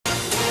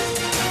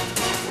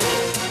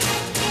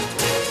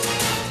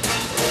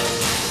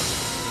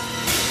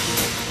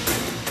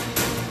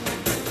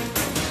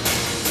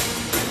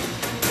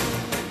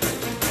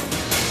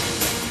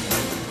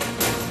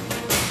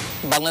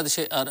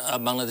বাংলাদেশে আর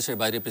বাংলাদেশের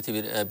বাইরে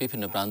পৃথিবীর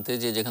বিভিন্ন প্রান্তে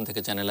যে যেখান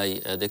থেকে চ্যানেল আই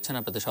দেখছেন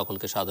আপনাদের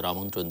সকলকে সাদর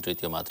আমন্ত্রণ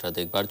তৃতীয় মাত্রা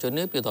দেখবার জন্য।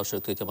 প্রিয় দর্শক,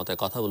 তৃতীয় মাত্রায়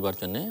কথা বলবার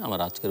জন্য আমার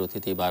আজকের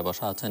অতিথি বায়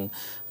বসা আছেন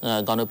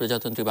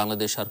গণপ্রজাতন্ত্রী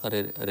বাংলাদেশ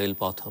সরকারের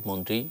রেলপথ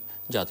মন্ত্রী,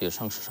 জাতীয়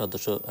সংসদ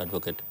সদস্য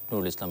অ্যাডভোকেট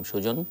নুরুল ইসলাম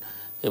সুজন,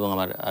 এবং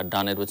আমার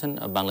ডানে রয়েছেন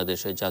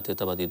বাংলাদেশের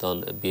জাতীয়তাবাদী দল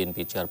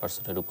বিএনপি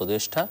চেয়ারপারসনের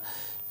উপদেষ্টা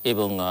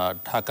এবং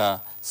ঢাকা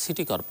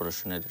সিটি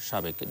কর্পোরেশনের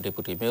সাবেক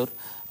ডেপুটি মেয়র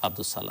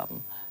আব্দুস সালাম।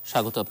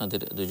 স্বাগত আপনাদের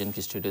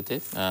দুজনকে স্টুডিওতে।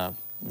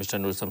 মিস্টার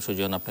নুরুল ইসলাম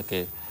সুজন, আপনাকে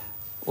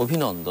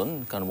অভিনন্দন,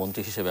 কারণ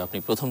মন্ত্রী হিসেবে আপনি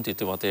প্রথম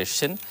তৃতীয় মতে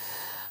এসছেন।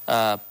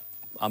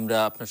 আমরা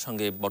আপনার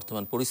সঙ্গে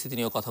বর্তমান পরিস্থিতি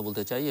নিয়েও কথা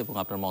বলতে চাই এবং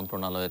আপনার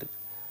মন্ত্রণালয়ের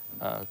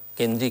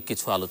কেন্দ্রিক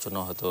কিছু আলোচনা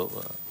হয়তো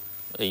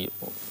এই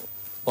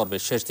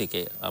পর্বের শেষ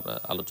দিকে আমরা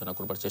আলোচনা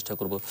করবার চেষ্টা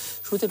করব।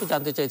 শুরুতে একটু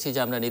জানতে চাইছি যে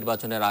আমরা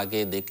নির্বাচনের আগে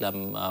দেখলাম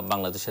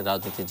বাংলাদেশের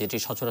রাজনীতি যেটি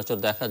সচরাচর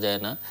দেখা যায়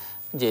না,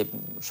 যে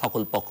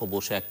সকল পক্ষ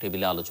বসে এক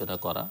টেবিলে আলোচনা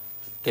করা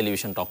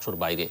টেলিভিশন টকশোর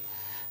বাইরে,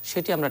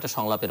 সেটি আমরা একটা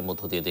সংলাপের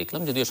মধ্য দিয়ে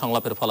দেখলাম। যদিও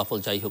সংলাপের ফলাফল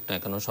যাই হোক না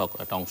কেন,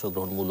 একটা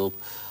অংশগ্রহণমূলক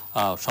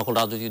সকল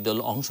রাজনৈতিক দল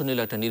অংশ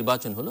নিলে একটা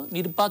নির্বাচন হলো।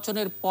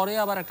 নির্বাচনের পরে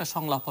আবার একটা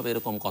সংলাপ হবে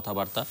এরকম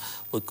কথাবার্তা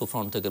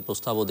ঐক্যফ্রন্ট থেকে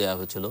প্রস্তাবও দেওয়া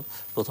হয়েছিল।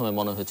 প্রথমে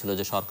মনে হয়েছিল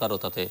যে সরকারও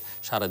তাতে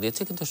সাড়া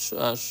দিয়েছে, কিন্তু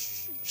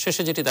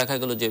শেষে যেটি দেখা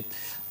গেল যে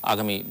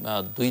আগামী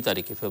 2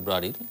 তারিখে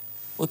ফেব্রুয়ারির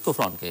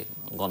ঐক্যফ্রন্টকে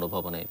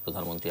গণভবনে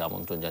প্রধানমন্ত্রী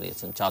আমন্ত্রণ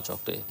জানিয়েছেন চা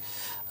চক্রে।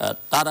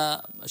 তারা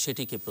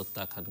সেটিকে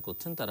প্রত্যাখ্যান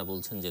করছেন। তারা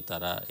বলছেন যে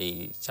তারা এই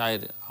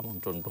চায়ের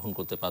আমন্ত্রণ গ্রহণ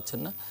করতে পারছেন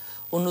না।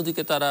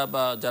 অন্যদিকে তারা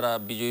বা যারা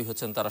বিজয়ী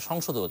হচ্ছেন তারা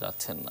সংসদেও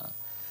যাচ্ছেন না।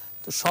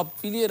 তো সব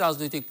মিলিয়ে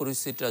রাজনৈতিক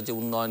পরিস্থিতিটা যে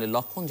উন্নয়নের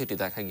লক্ষণ যেটি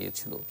দেখা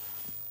গিয়েছিল,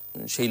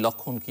 সেই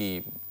লক্ষণ কি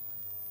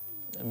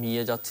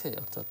মিয়ে যাচ্ছে,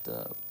 অর্থাৎ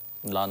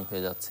ম্লান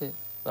হয়ে যাচ্ছে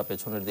বা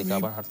পেছনের দিকে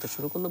আবার হাঁটতে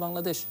শুরু করলো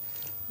বাংলাদেশ?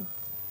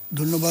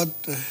 ধন্যবাদ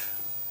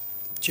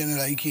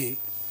চ্যানেল আইকে,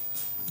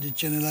 যে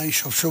চ্যানেল আই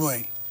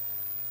সবসময়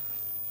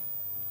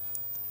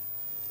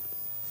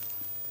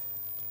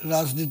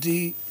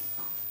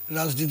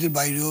রাজনীতির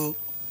বাইরেও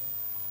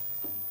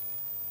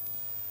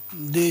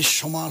দেশ,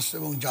 সমাজ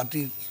এবং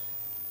জাতির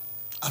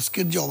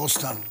আজকের যে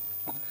অবস্থান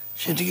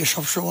সেটিকে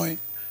সবসময়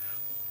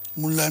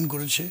মূল্যায়ন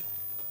করেছে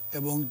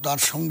এবং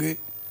তার সঙ্গে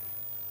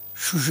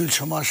সুশীল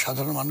সমাজ,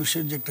 সাধারণ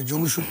মানুষের যে একটা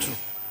যোগসূত্র,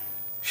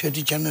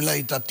 সেটি চ্যানেল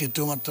আই তার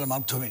তৃতীয় মাত্রার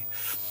মাধ্যমে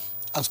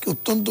আজকে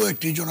অত্যন্ত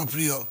একটি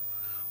জনপ্রিয়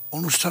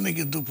অনুষ্ঠানে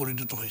কিন্তু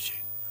পরিণত হয়েছে।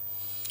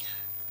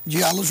 যে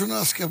আলোচনা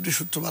আজকে আপনি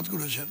সূত্রপাত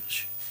করেছেন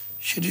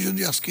সেটি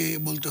যদি আজকে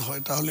বলতে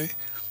হয়, তাহলে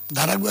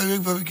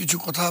ধারাবাহিকভাবে কিছু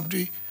কথা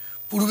আপনি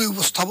পূর্বে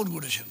উপস্থাপন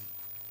করেছেন।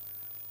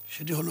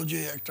 সেটি হলো যে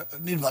একটা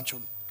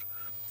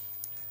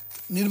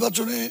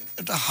নির্বাচনে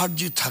একটা হার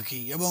জিত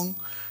থাকেই, এবং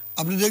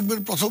আপনি দেখবেন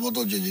প্রথমত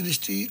যে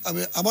জিনিসটি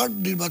আবার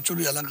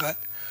নির্বাচনী এলাকায়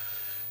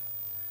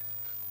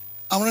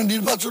আমরা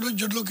নির্বাচনের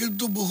জন্য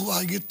কিন্তু বহু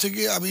আগের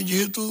থেকে, আমি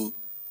যেহেতু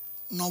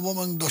নবম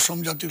এবং দশম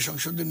জাতীয়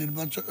সংসদের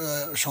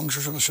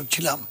সংসদ সদস্য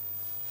ছিলাম,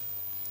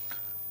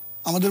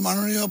 আমাদের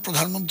মাননীয়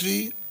প্রধানমন্ত্রী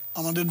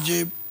আমাদের যে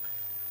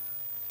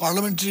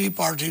পার্লামেন্টারি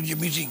পার্টির যে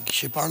মিটিং,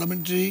 সেই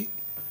পার্লামেন্টারি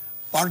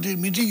পার্টির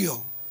মিটিংয়েও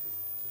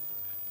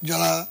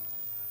যারা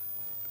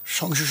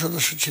সংসদ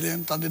সদস্য ছিলেন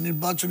তাদের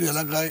নির্বাচনী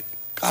এলাকায়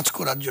কাজ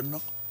করার জন্য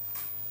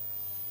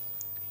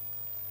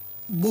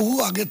বহু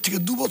আগের থেকে,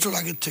 2 বছর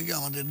আগের থেকে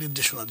আমাদের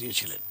নির্দেশনা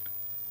দিয়েছিলেন,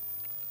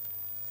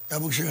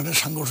 এবং সেখানে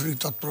সাংগঠনিক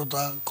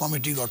তৎপরতা,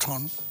 কমিটি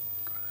গঠন,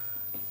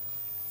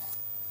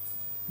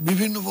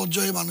 বিভিন্ন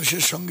পর্যায়ে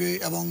মানুষের সঙ্গে,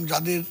 এবং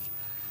যাদের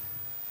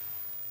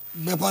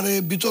ব্যাপারে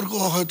বিতর্ক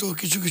হয়তো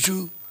কিছু কিছু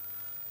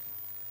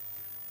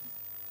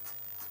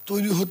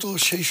তৈরি হতো,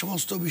 সেই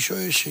সমস্ত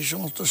বিষয়ে সেই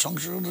সমস্ত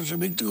সংসদ সদস্য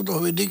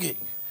ব্যক্তিগতভাবে ডেকে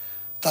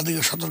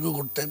তাদেরকে সতর্ক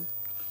করতেন,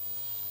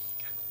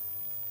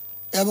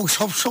 এবং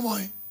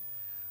সবসময়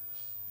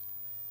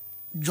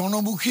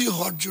জনমুখী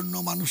হওয়ার জন্য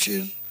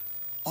মানুষের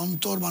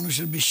অন্তর,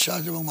 মানুষের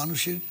বিশ্বাস এবং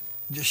মানুষের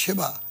যে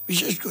সেবা,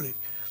 বিশেষ করে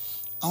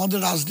আমাদের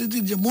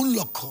রাজনীতির যে মূল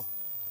লক্ষ্য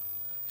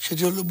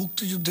সেটি হলো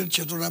মুক্তিযুদ্ধের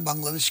চেতনায়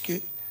বাংলাদেশকে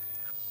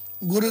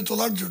গড়ে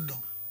তোলার জন্য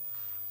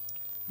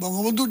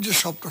বঙ্গবন্ধুর যে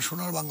স্বপ্ন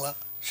সোনার বাংলা,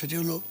 সেটি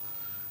হলো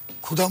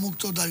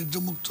ক্ষুধামুক্ত,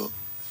 দারিদ্র্যমুক্ত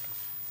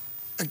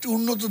একটি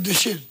উন্নত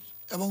দেশের।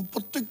 এবং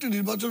প্রত্যেকটি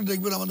নির্বাচন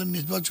দেখবেন আমাদের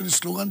নির্বাচনী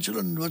স্লোগান ছিল,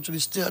 নির্বাচনী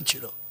ইশতেহার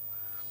ছিল।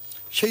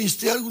 সেই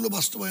ইশতেহারগুলো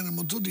বাস্তবায়নের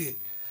মধ্য দিয়ে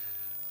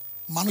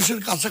মানুষের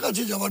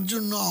কাছাকাছি যাওয়ার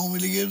জন্য আওয়ামী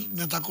লীগের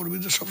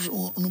নেতাকর্মীদের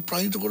সবসময়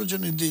অনুপ্রাণিত করেছেন,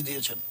 নির্দেশ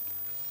দিয়েছেন।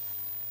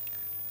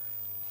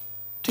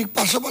 ঠিক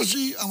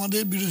পাশাপাশি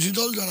আমাদের বিরোধী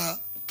দল যারা,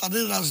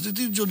 তাদের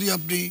রাজনীতির যদি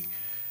আপনি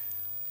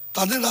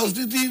তাদের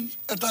রাজনীতির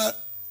একটা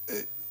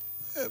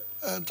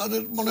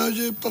তাদের মনে হয়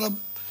যে তারা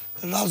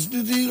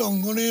রাজনীতির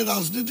অঙ্গনে,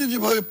 রাজনীতি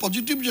যেভাবে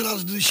পজিটিভ যে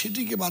রাজনীতি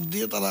সেটিকে বাদ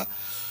দিয়ে তারা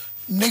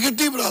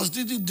নেগেটিভ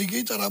রাজনীতির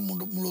দিকেই তারা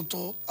মূলত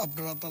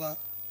তারা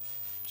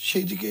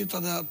সেই দিকে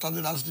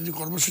তাদের রাজনীতি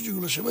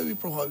কর্মসূচিগুলো সেভাবেই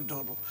প্রভাবিত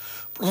হলো।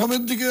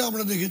 প্রথমের দিকে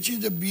আমরা দেখেছি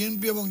যে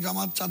বিএনপি এবং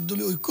জামাত 4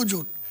 দলীয়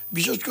ঐক্যজোট,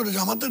 বিশেষ করে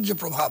জামাতের যে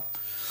প্রভাব,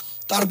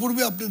 তার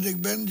পূর্বে আপনি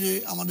দেখবেন যে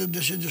আমাদের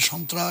দেশে যে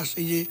সন্ত্রাস,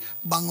 এই যে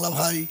বাংলা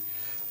ভাই,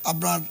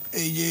 আপনার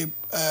এই যে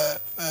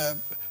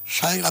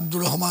শাহেখ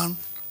আব্দুর রহমান,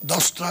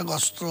 10 ট্রাক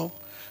অস্ত্র,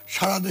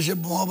 সারা দেশে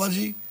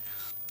বোমাবাজি,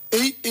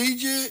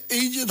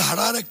 এই যে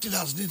ধারার একটি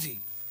রাজনীতি,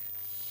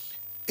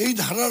 এই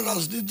ধারার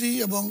রাজনীতি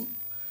এবং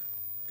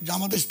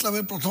জামাত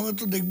ইসলামের প্রথমে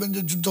তো দেখবেন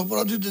যে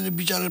যুদ্ধাপরাধীদের যে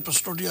বিচারের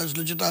প্রশ্নটি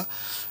আসলো, যেটা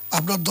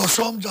আপনার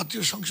 10ম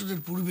জাতীয় সংসদের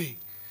পূর্বে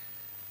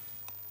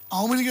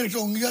আওয়ামী লীগের একটা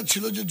অঙ্গীকার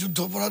ছিল যে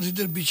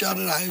যুদ্ধাপরাধীদের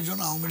বিচারের আয়োজন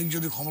আওয়ামী লীগ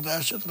যদি ক্ষমতায়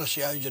আসে তারা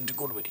সেই আয়োজনটি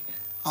করবে।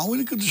 আওয়ামী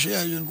লীগ কিন্তু সেই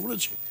আয়োজন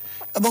করেছে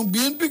এবং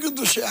বিএনপি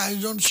কিন্তু সেই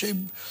আয়োজন, সেই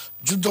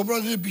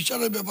যুদ্ধাপরাধীদের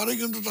বিচারের ব্যাপারে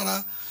কিন্তু তারা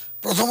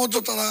প্রথমত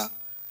তারা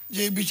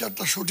যে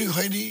বিচারটা সঠিক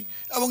হয়নি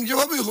এবং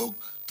যেভাবেই হোক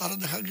তারা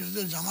দেখা গেছে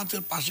যে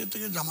জামাতের পাশে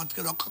থেকে জামাতকে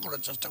রক্ষা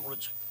করার চেষ্টা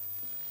করেছে।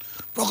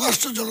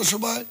 প্রকাশ্য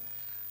জনসভায়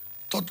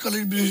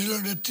তৎকালীন বিরোধী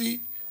দলের নেত্রী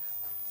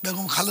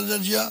বেগম খালেদা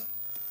জিয়া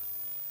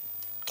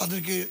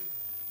তাদেরকে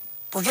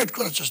প্রোটেক্ট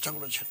করার চেষ্টা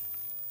করেছেন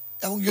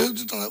এবং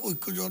যেহেতু তারা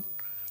ঐক্যজোট,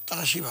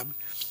 তারা সেইভাবে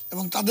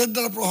এবং তাদের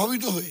দ্বারা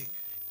প্রভাবিত হয়ে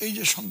এই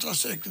যে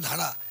সন্ত্রাসের একটি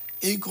ধারা,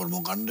 এই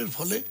কর্মকাণ্ডের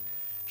ফলে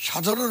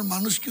সাধারণ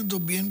মানুষ কিন্তু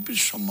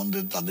বিএনপির সম্বন্ধে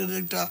তাদের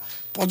একটা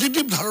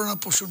পজিটিভ ধারণা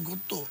পোষণ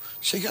করতো,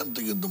 সেখান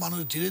থেকে কিন্তু মানুষ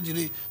ধীরে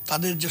ধীরে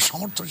তাদের যে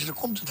সমর্থন সেটা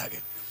কমতে থাকে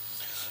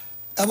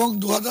এবং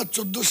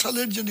 2014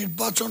 সালের যে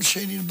নির্বাচন,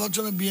 সেই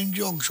নির্বাচনে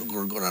বিএনপি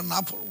অংশগ্রহণ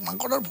না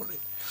করার ফলে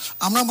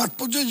আমরা মাঠ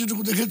পর্যায়ে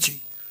যেটুকু দেখেছি,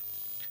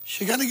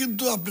 সেখানে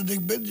কিন্তু আপনি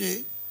দেখবেন যে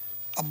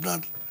আপনার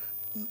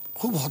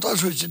খুব হতাশ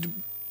হয়েছে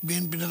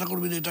বিএনপি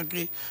নেতাকর্মীদের।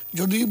 এটাকে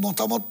যদি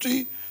মতামতটি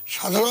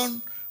সাধারণ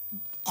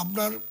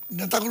আপনার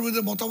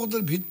নেতাকর্মীদের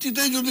মতামতের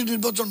ভিত্তিতেই যদি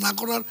নির্বাচন না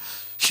করার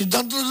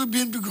সিদ্ধান্ত যদি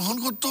বিএনপি গ্রহণ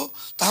করত,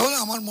 তাহলে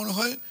আমার মনে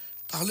হয়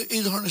তাহলে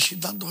এই ধরনের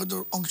সিদ্ধান্ত হয়তো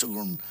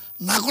অংশগ্রহণ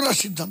না করার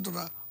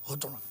সিদ্ধান্তটা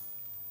হতো না।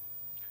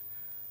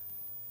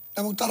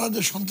 এবং তারা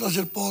যে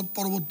সন্ত্রাসের পথ,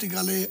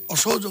 পরবর্তীকালে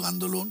অসহযোগ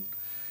আন্দোলন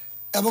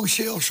এবং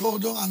সেই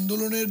অসহযোগ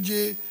আন্দোলনের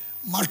যে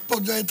মাঠ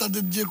পর্যায়ে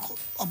তাদের যে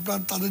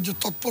তাদের যে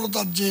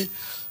তৎপরতার যে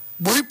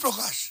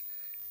বহিঃপ্রকাশ,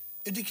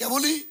 এটি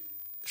কেবলই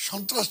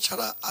সন্ত্রাস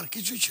ছাড়া আর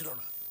কিছুই ছিল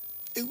না।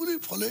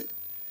 এগুলির ফলে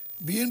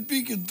বিএনপি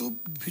কিন্তু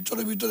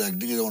ভিতরে ভিতরে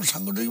একদিকে যেমন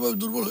সাংগঠনিকভাবে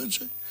দুর্বল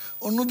হয়েছে,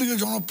 অন্যদিকে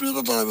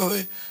জনপ্রিয়তা তারা এভাবে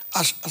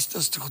আস্তে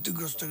আস্তে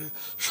ক্ষতিগ্রস্ত হয়ে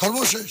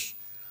সর্বশেষ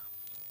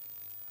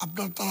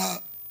তারা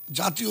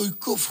জাতীয়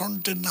ঐক্য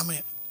ফ্রন্টের নামে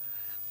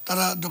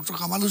তারা ডক্টর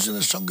কামাল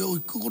হোসেনের সঙ্গে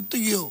ঐক্য করতে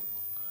গিয়েও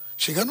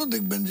সেখানেও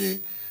দেখবেন যে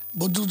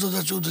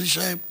বদরুদ্দোজা চৌধুরী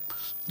সাহেব,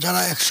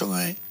 যারা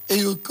একসময়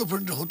এই ঐক্য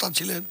ফ্রন্টের হোতা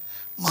ছিলেন,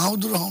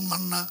 মাহমুদুর রহমান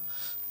মান্না,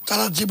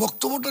 তারা যে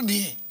বক্তব্যটা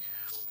নিয়ে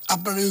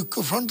এই ঐক্য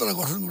ফ্রন্ট তারা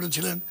গঠন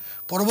করেছিলেন,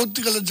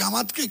 পরবর্তীকালে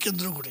জামাতকে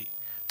কেন্দ্র করে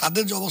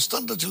তাদের যে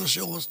অবস্থানটা ছিল,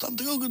 সেই অবস্থান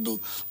থেকেও কিন্তু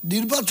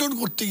নির্বাচন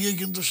করতে গিয়ে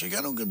কিন্তু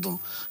সেখানেও কিন্তু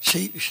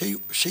সেই সেই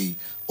সেই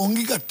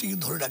অঙ্গীকারটি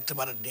ধরে রাখতে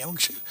পারেননি এবং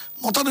সে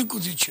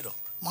মতানৈক্যই ছিল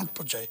মাঠ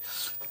পর্যায়ে।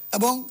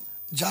 এবং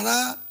যারা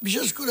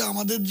বিশেষ করে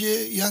আমাদের যে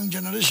ইয়াং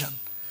জেনারেশন,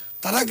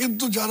 তারা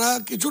কিন্তু যারা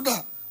কিছুটা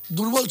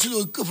দুর্বল ছিল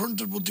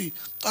ঐক্যফ্রন্টের প্রতি,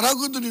 তারাও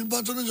কিন্তু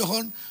নির্বাচনে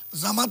যখন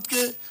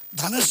জামাতকে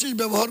ধানের শীষ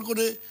ব্যবহার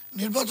করে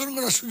নির্বাচন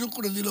করার সুযোগ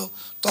করে দিল,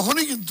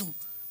 তখনই কিন্তু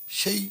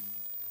সেই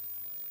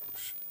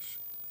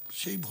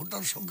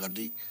ভোটার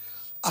সংখ্যাটি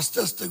আস্তে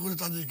আস্তে করে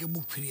তাদেরকে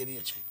মুখ ফিরিয়ে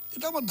নিয়েছে,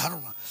 এটা আমার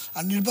ধারণা।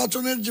 আর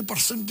নির্বাচনের যে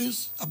পার্সেন্টেজ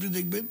আপনি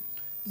দেখবেন,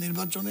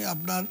 নির্বাচনে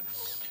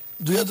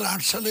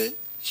 2008 সালে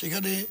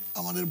সেখানে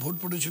আমাদের ভোট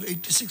পড়েছিল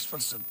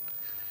 86%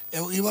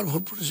 এবং এবার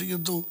ভোট পড়েছে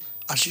কিন্তু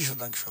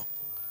 80%।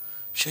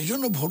 সেই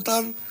জন্য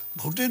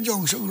ভোটের যে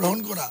অংশগ্রহণ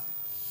করা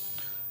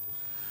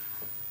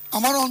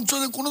আমার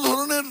অঞ্চলে কোনো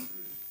ধরনের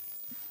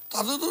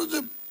তাদের যে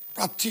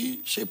প্রার্থী,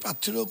 সেই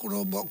প্রার্থীরও কোনো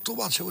বক্তব্য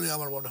আছে বলে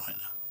আমার মনে হয়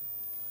না।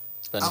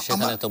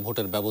 সেখানে তো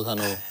ভোটের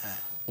ব্যবধানও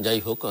যাই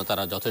হোক,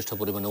 তারা যথেষ্ট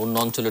পরিমাণে অন্য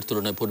অঞ্চলের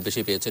তুলনায় ভোট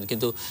বেশি পেয়েছেন।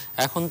 কিন্তু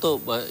এখন তো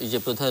এই যে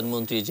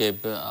প্রধানমন্ত্রী যে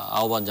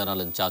আহ্বান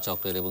জানালেন চা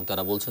চক্রের, এবং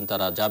তারা বলছেন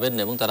তারা যাবেন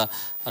না এবং তারা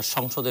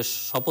সংসদের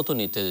শপথও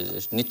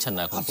নিচ্ছেন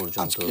না এখন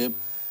পর্যন্ত। আজকে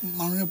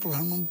মাননীয়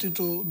প্রধানমন্ত্রী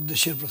তো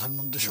দেশের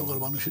প্রধানমন্ত্রী, সকল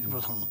মানুষের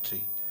প্রধানমন্ত্রী,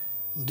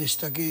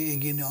 দেশটাকে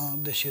এগিয়ে নেওয়া,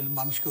 দেশের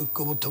মানুষকে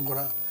ঐক্যবদ্ধ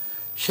করা,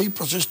 সেই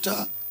প্রচেষ্টা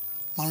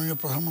মাননীয়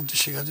প্রধানমন্ত্রী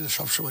শেখ হাসিনা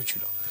সবসময়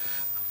ছিল।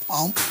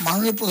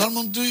 মাননীয়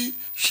প্রধানমন্ত্রী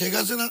শেখ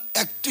হাসিনার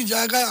একটি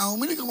জায়গায়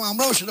আওয়ামী লীগ,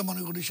 আমরাও সেটা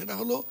মনে করি, সেটা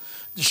হলো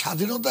যে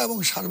স্বাধীনতা এবং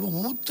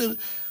সার্বভৌমত্বের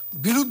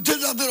বিরুদ্ধে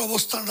যাদের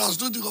অবস্থান,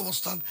 রাজনৈতিক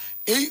অবস্থান,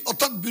 এই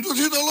অর্থাৎ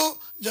বিরোধী দলও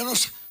যেন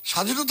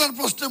স্বাধীনতার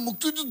প্রশ্নে,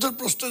 মুক্তিযুদ্ধের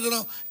প্রশ্নে যেন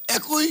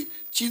একই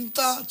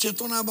চিন্তা,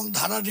 চেতনা এবং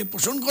ধারাটি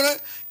পোষণ করে,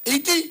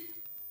 এইটাই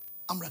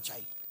আমরা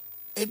চাই,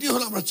 এটি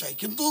হলো আমরা চাই।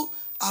 কিন্তু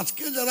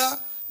আজকে যারা,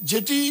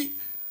 যেটি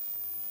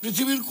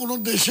পৃথিবীর কোনো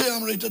দেশে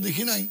আমরা এটা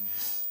দেখি নাই,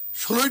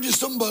 16ই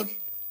ডিসেম্বর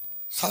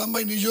সালাম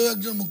ভাই নিজেও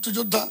একজন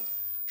মুক্তিযোদ্ধা,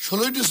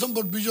 16ই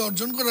ডিসেম্বর বিজয়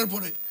অর্জন করার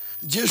পরে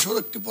যে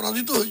শক্তিটি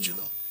পরাজিত হয়েছিল,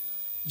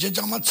 যে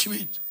জামাত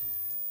শিবির,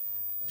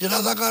 যে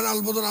রাজাকার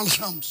আলবদর আল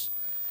শামস,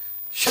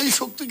 সেই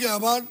শক্তিকে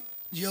আবার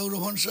জিয়াউর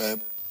রহমান সাহেব,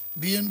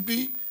 বিএনপি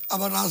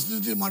আবার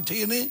রাজনীতির মাঠে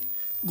এনে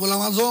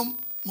গোলাম আজম,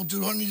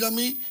 মতিউর রহমান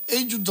নিজামী,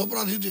 এই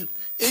যুদ্ধাপরাধীদের,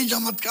 এই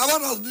জামাতকে আবার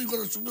রাজনীতি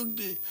করার সুযোগ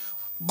দিয়ে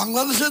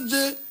বাংলাদেশের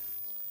যে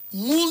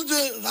মূল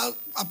যে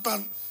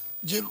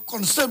যে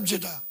কনসেপ্ট,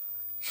 যেটা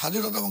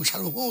স্বাধীনতা এবং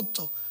সার্বভৌমত্ব,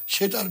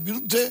 সেটার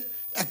বিরুদ্ধে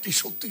একটি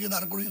শক্তিকে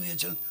দাঁড় করিয়ে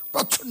নিয়েছেন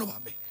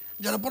প্রচ্ছন্নভাবে,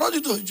 যারা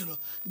পরাজিত হয়েছিল,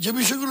 যে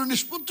বিষয়গুলো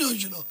নিষ্পত্তি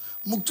হয়েছিল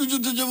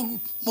মুক্তিযুদ্ধে, যে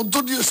মধ্য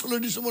দিয়ে 16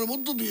 ডিসেম্বরের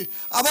মধ্য দিয়ে,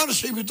 আবার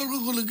সেই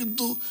বিতর্কগুলো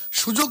কিন্তু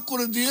সুযোগ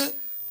করে দিয়ে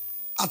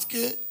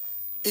আজকে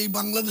এই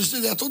বাংলাদেশে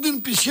এতদিন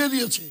পিছিয়ে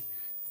দিয়েছে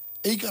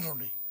এই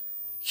কারণে।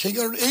 সেই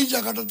কারণে এই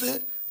জায়গাটাতে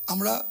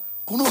আমরা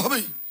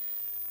কোনোভাবেই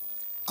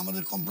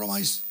আমাদের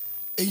কম্প্রোমাইজ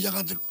এই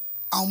জায়গাতে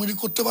আওয়ামী লীগ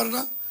করতে পারে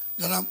না।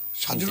 যারা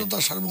স্বাধীনতা,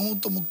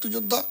 সার্বভৌমত্ব,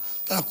 মুক্তিযোদ্ধা,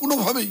 তারা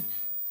কোনোভাবেই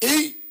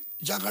এই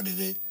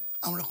জায়গাটিতে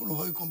আমরা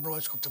কোনোভাবেই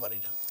কম্প্রোমাইজ করতে পারি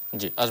না।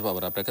 জি, আসবো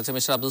আবার আপনার কাছে।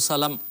 মিস্টার আব্দুস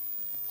সালাম,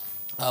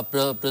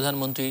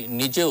 প্রধানমন্ত্রী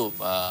নিজেও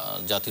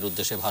জাতির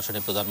উদ্দেশ্যে ভাষণে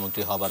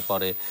প্রধানমন্ত্রী হবার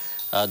পরে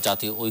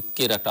জাতীয়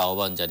ঐক্যের একটা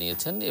আহ্বান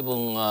জানিয়েছেন এবং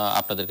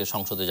আপনাদেরকে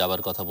সংসদে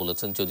যাবার কথা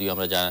বলেছেন। যদিও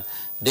আমরা যা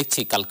দেখছি,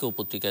 কালকেও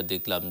পত্রিকায়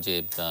দেখলাম যে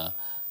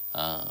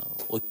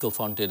ঐক্য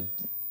ফ্রন্টের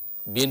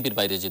বিএনপির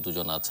বাইরে যে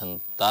দুজন আছেন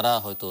তারা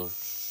হয়তো,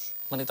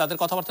 মানে তাদের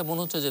কথাবার্তা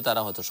মনে হচ্ছে যে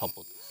তারা হয়তো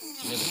শপথ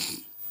নেবেন।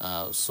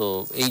 সো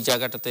এই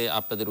জায়গাটাতে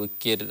আপনাদের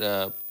ঐক্যের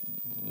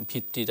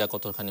ভিত্তিটা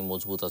কতখানি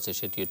মজবুত আছে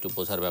সেটি একটু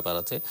বোঝার ব্যাপার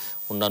আছে।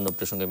 অন্যান্য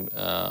প্রসঙ্গে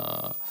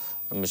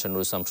মিস্টার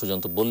নুরুল ইসলাম সুজন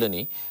তো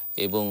বললেনই,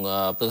 এবং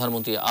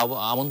প্রধানমন্ত্রী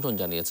আমন্ত্রণ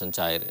জানিয়েছেন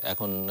চায়ের।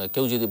 এখন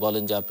কেউ যদি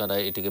বলেন যে আপনারা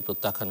এটিকে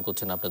প্রত্যাখ্যান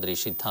করছেন, আপনাদের এই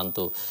সিদ্ধান্ত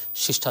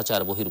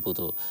শিষ্টাচার বহির্ভূত,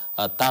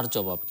 তার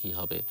জবাব কি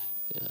হবে?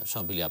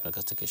 সব মিলিয়ে আপনার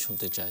কাছ থেকে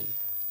শুনতে চাই।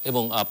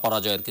 এবং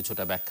পরাজয়ের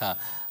কিছুটা ব্যাখ্যা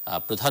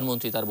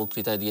প্রধানমন্ত্রী তার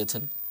বক্তৃতায়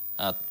দিয়েছেন।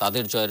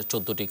 তাদের জয়ের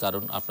 14টি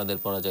কারণ, আপনাদের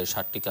পরাজয়ের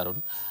 60টি কারণ।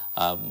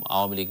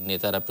 আওয়ামী লীগ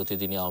নেতারা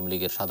প্রতিদিনই, আওয়ামী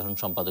লীগের সাধারণ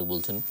সম্পাদক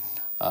বলছেন,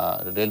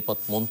 রেলপথ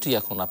মন্ত্রী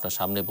এখন আপনার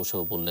সামনে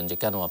বসেও বললেন যে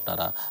কেন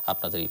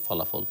আপনাদের এই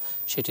ফলাফল,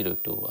 সেটিরও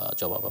একটু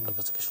জবাব আপনার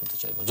কাছে শুনতে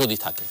চাইব যদি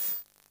থাকে।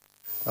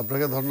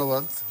 আপনাকে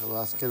ধন্যবাদ।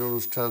 আজকের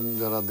অনুষ্ঠান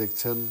যারা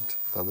দেখছেন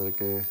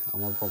তাদেরকে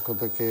আমার পক্ষ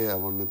থেকে,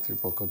 আমার নেত্রীর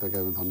পক্ষ থেকে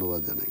আমি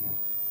ধন্যবাদ জানাই।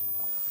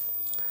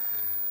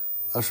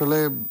 আসলে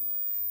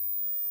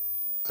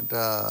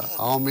এটা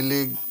আওয়ামী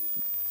লীগ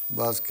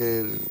বা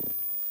আজকের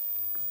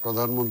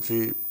প্রধানমন্ত্রী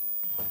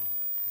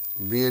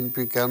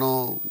বিএনপি কেন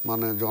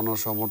মানে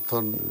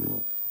জনসমর্থন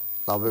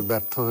লাভে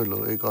ব্যর্থ হলো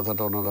এই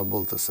কথাটা ওনারা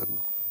বলতেছেন।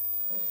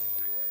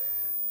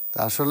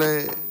 আসলে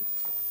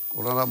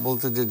ওনারা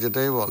বলতে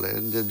যেটাই বলেন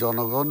যে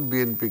জনগণ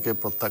বিএনপিকে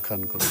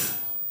প্রত্যাখ্যান করে,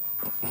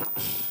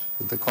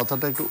 কিন্তু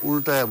কথাটা একটু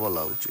উল্টায়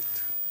বলা উচিত।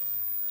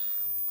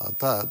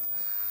 অর্থাৎ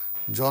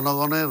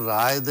জনগণের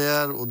রায়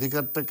দেওয়ার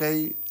অধিকারটাকেই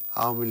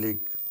আওয়ামী লীগ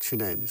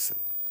ছিনাই নিছে।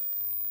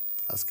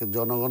 আজকে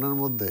জনগণের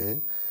মধ্যে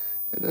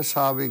এটা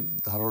স্বাভাবিক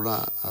ধারণা,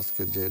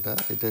 আজকে যেটা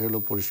এটা হলো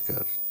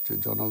পরিষ্কার যে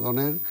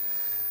জনগণের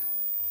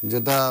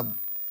যেটা,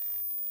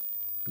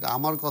 এটা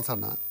আমার কথা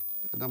না,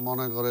 এটা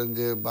মনে করেন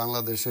যে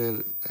বাংলাদেশের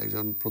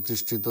একজন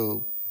প্রতিষ্ঠিত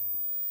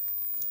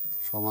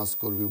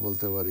সমাজকর্মী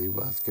বলতে পারি,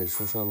 বা আজকে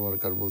সোশ্যাল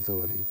ওয়ার্কার বলতে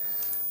পারি,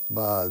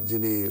 বা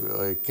যিনি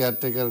ওই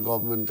কেয়ারটেকার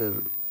গভর্নমেন্টের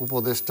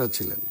উপদেষ্টা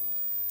ছিলেন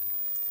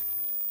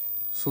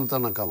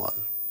সুলতানা কামাল,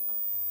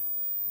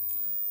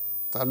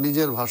 তার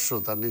নিজের ভাষ্য,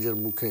 তার নিজের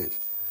মুখের,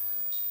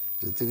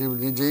 যে তিনি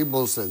নিজেই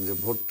বলছেন যে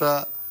ভোটটা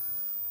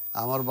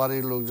আমার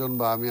বাড়ির লোকজন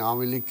বা আমি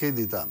আওয়ামী লীগকেই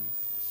দিতাম,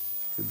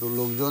 কিন্তু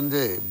লোকজন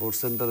যে ভোট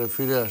সেন্টারে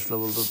ফিরে আসলো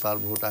বলতো তার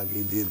ভোট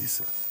আগেই দিয়ে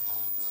দিছে।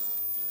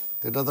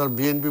 এটা তার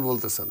বিএনপি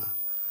বলতেছে না।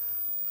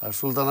 আর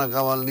সুলতানা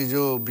কামাল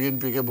নিজেও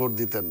বিএনপিকে ভোট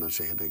দিতেন না,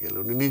 সেখানে গেলে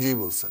উনি নিজেই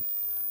বলছেন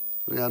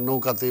উনি আর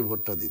নৌকাতেই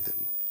ভোটটা দিতেন।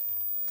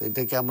 তো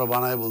এটাকে আমরা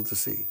বানায়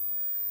বলতেছি।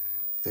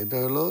 তো এটা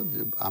হলো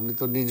যে আমি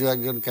তো নিজেও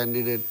একজন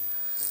ক্যান্ডিডেট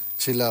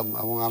ছিলাম,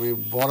 এবং আমি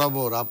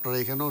বরাবর আপনার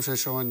এখানেও সে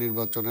সময়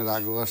নির্বাচনের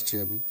আগেও আসছি,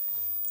 আমি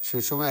সে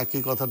সময়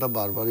একই কথাটা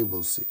বারবারই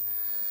বলছি।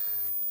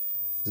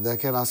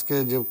 দেখেন আজকে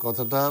যে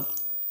কথাটা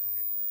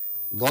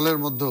দলের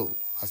মধ্যেও,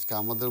 আজকে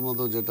আমাদের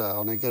মধ্যেও যেটা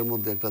অনেকের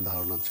মধ্যে একটা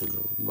ধারণা ছিল,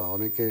 বা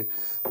অনেকে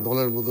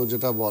দলের মধ্যেও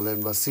যেটা বলেন,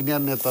 বা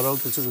সিনিয়র নেতারাও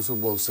কিছু কিছু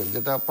বলছেন,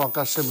 যেটা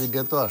প্রকাশ্যে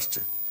মিডিয়াতেও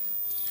আসছে,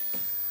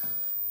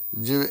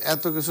 যে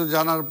এত কিছু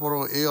জানার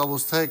পরও এই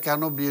অবস্থায়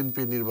কেন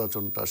বিএনপি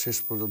নির্বাচনটা শেষ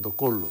পর্যন্ত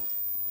করলো।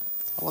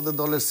 আমাদের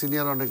দলের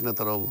সিনিয়র অনেক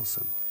নেতারাও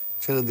বলছেন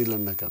ছেড়ে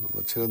দিলেন না কেন,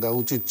 বা ছেড়ে দেওয়া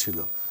উচিত ছিল,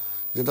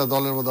 যেটা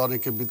দলের মধ্যে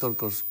অনেকে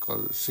বিতর্ক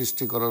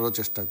সৃষ্টি করারও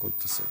চেষ্টা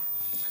করতেছে।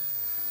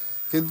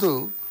 কিন্তু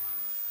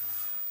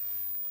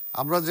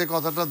আমরা যে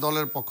কথাটা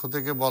দলের পক্ষ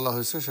থেকে বলা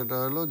হয়েছে সেটা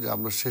হলো যে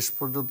আমরা শেষ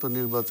পর্যন্ত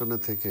নির্বাচনে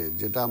থেকে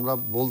যেটা আমরা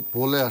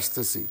বলে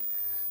আসতেছি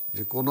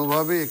যে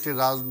কোনোভাবেই একটি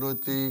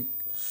রাজনৈতিক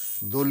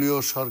দলীয়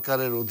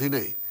সরকারের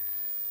অধীনে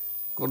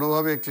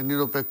কোনোভাবে একটি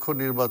নিরপেক্ষ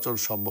নির্বাচন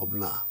সম্ভব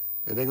না।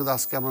 এটা কিন্তু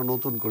আজকে আমরা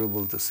নতুন করে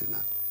বলতেছি না,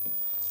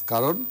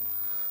 কারণ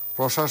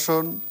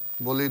প্রশাসন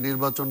বলি,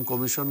 নির্বাচন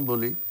কমিশন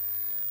বলি,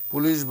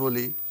 পুলিশ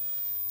বলি,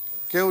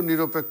 কেউ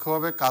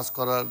নিরপেক্ষভাবে কাজ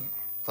করার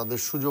তাদের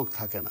সুযোগ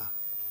থাকে না।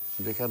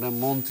 যেখানে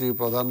মন্ত্রী,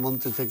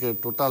 প্রধানমন্ত্রী থেকে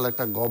টোটাল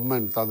একটা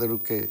গভর্নমেন্ট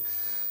তাদেরকে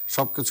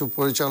সব কিছু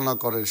পরিচালনা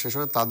করে, সে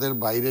সময় তাদের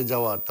বাইরে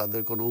যাওয়ার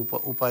তাদের কোনো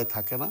উপায়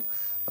থাকে না,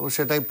 এবং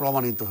সেটাই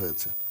প্রমাণিত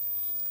হয়েছে।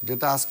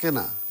 যেটা আজকে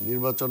না,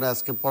 নির্বাচনে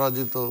আজকে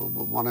পরাজিত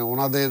মানে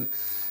ওনাদের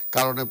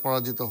কারণে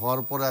পরাজিত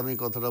হওয়ার পরে আমি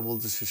কথাটা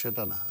বলতেছি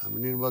সেটা না, আমি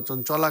নির্বাচন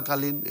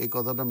চলাকালীন এই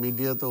কথাটা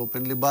মিডিয়াতে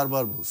ওপেনলি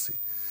বারবার বলছি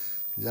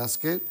যে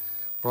আজকে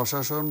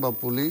প্রশাসন বা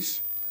পুলিশ,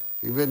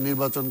 ইভেন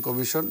নির্বাচন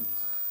কমিশন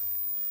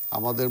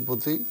আমাদের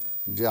প্রতি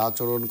যে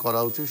আচরণ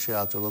করা উচিত সে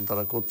আচরণ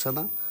তারা করছে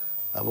না,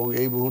 এবং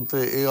এই মুহূর্তে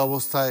এই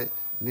অবস্থায়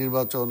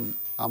নির্বাচন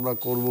আমরা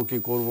করব কি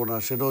করব না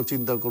সেটাও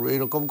চিন্তা করবো,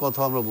 এইরকম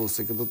কথা আমরা বলছি,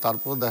 কিন্তু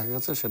তারপর দেখা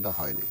গেছে সেটা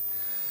হয়নি।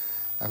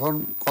 এখন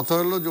কথা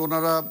হলো যে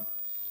ওনারা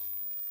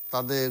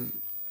তাদের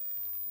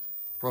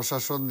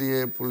প্রশাসন দিয়ে,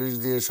 পুলিশ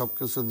দিয়ে, সব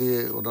কিছু দিয়ে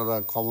ওনারা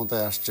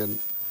ক্ষমতায় আসছেন,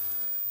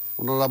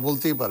 ওনারা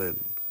বলতেই পারেন,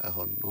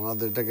 এখন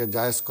ওনাদের এটাকে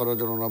জায়েজ করার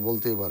জন্য ওনারা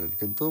বলতেই পারেন,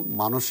 কিন্তু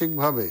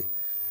মানসিকভাবে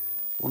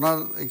ওনার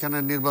এখানে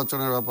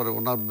নির্বাচনের ব্যাপারে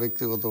ওনার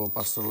ব্যক্তিগত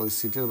পার্সোনাল ওই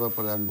সিটের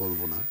ব্যাপারে আমি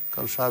বলবো না,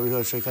 কারণ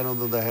স্বাভাবিকভাবে সেখানেও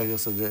তো দেখা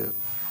গেছে যে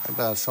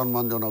একটা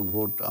সম্মানজনক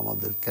ভোট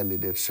আমাদের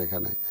ক্যান্ডিডেট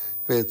সেখানে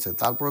পেয়েছে।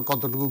 তারপরে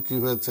কতটুকু কি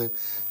হয়েছে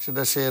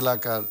সেটা সে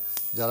এলাকার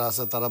যারা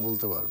আছে তারা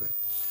বলতে পারবে,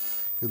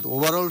 কিন্তু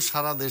ওভারঅল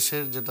সারা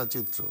দেশের যেটা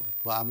চিত্র,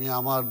 বা আমি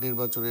আমার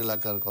নির্বাচনী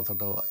এলাকার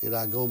কথাটাও এর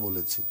আগেও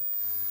বলেছি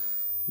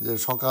যে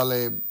সকালে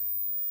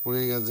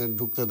পুলিশ এজেন্ট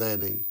ঢুকতে দেয়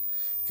নেই,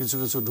 কিছু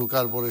কিছু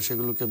ঢুকার পরে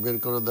সেগুলোকে বের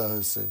করে দেওয়া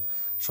হয়েছে।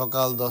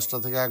 সকাল 10টা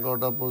থেকে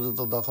 11টা পর্যন্ত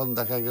তখন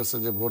দেখা গেছে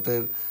যে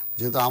ভোটের,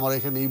 যেহেতু আমার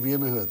এখানে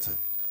ইভিএমে হয়েছে,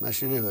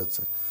 মেশিনে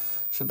হয়েছে,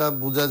 সেটা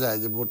বোঝা যায়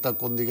যে ভোটটা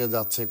কোন দিকে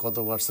যাচ্ছে, কত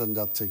পার্সেন্ট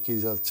যাচ্ছে, কি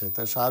যাচ্ছে।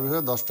 তাই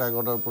স্বাভাবিকভাবে 10টা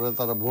 11টার পরে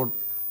তারা ভোট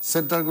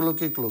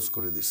সেন্টারগুলোকে ক্লোজ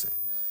করে দিছে,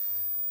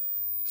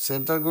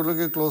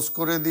 সেন্টারগুলোকে ক্লোজ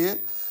করে দিয়ে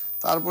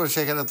তারপরে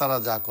সেখানে তারা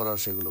যা করার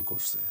সেগুলো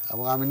করছে।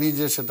 এবং আমি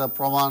নিজে সেটা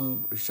প্রমাণ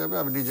হিসাবে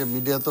আমি নিজে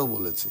মিডিয়াতেও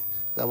বলেছি,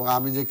 এবং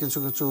আমি যে কিছু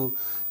কিছু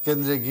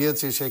কেন্দ্রে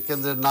গিয়েছি সেই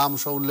কেন্দ্রের নাম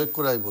সব উল্লেখ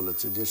করে আমি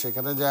বলেছি যে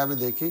সেখানে যে আমি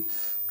দেখি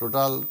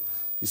টোটাল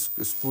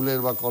স্কুলের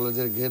বা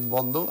কলেজের গেট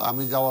বন্ধ,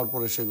 আমি যাওয়ার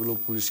পরে সেগুলো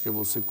পুলিশকে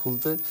বলছি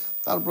খুলতে,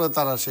 তারপরে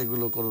তারা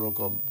সেগুলো কোনো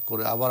রকম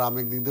করে আবার আমি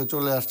একদিক দিয়ে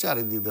চলে আসছে,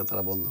 আরেক দিক দিয়ে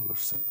তারা বন্ধ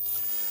করছে।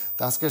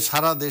 তা আজকে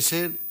সারা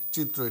দেশের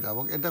চিত্র এটা,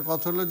 এবং এটা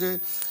কথা হলো যে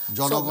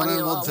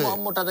জনগণের মধ্যে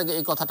মোটা দাগে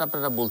এই কথাটা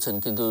আপনারা বলছেন,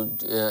 কিন্তু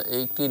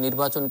একটি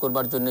নির্বাচন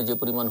করবার জন্য যে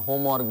পরিমাণ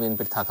হোমওয়ার্ক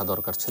বিএনপির থাকা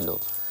দরকার ছিল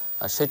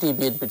সেটি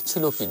বিএনপির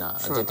ছিল কিনা,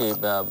 যেটি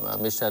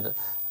মিস্টার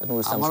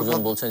নুরুল ইসলাম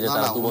সুজন বলছেন যে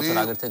তারা 2 বছর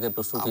আগে থেকে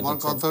প্রস্তুতি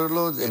নিচ্ছেন।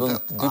 এবং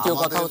দ্বিতীয়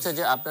কথা হচ্ছে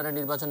যে আপনারা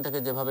নির্বাচনটাকে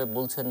যেভাবে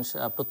বলছেন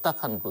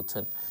প্রত্যাখ্যান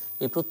করছেন,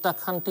 এই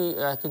প্রত্যাখ্যানটি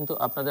কিন্তু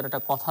আপনাদের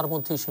একটা কথার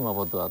মধ্যেই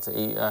সীমাবদ্ধ আছে।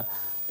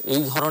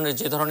 এই ধরনের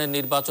যে ধরনের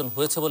নির্বাচন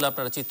হয়েছে বলে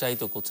আপনারা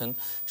চিত্রায়িত করছেন,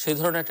 সেই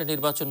ধরনের একটা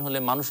নির্বাচন হলে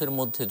মানুষের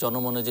মধ্যে,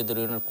 জনমনে যে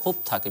ধরনের ক্ষোভ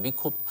থাকে,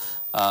 বিক্ষোভ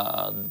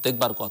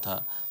দেখবার কথা,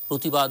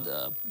 প্রতিবাদ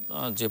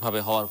যেভাবে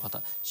হওয়ার কথা,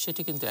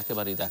 সেটি কিন্তু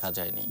একেবারেই দেখা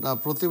যায়নি। না,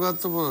 প্রতিবাদ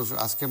তো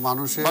আজকে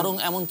মানুষের, বরং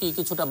এমনকি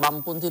কিছুটা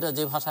বামপন্থীরা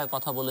যে ভাষায়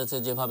কথা বলেছে,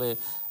 যেভাবে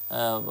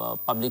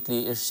পাবলিকলি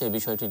এসছে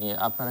বিষয়টি নিয়ে,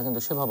 আপনারা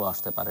কিন্তু সেভাবে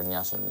আসতে পারেননি,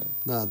 আসেননি।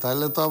 না,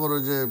 তাহলে তো আবার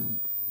ওই যে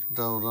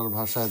ওনার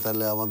ভাষায়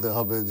তাহলে আমাদের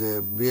হবে যে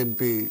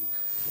বিএনপি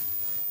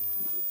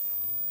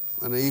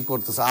মানে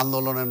করতেছে,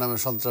 আন্দোলনের নামে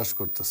সন্ত্রাস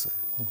করতেছে।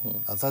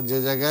 অর্থাৎ যে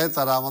জায়গায়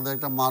তারা আমাদের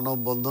একটা মানব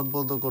বন্ধন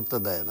পর্যন্ত করতে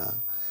দেয় না,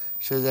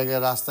 সেই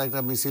জায়গায় রাস্তায়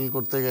একটা মিছিল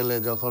করতে গেলে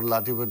যখন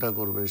লাঠিপেটা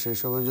করবে, সেই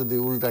সময় যদি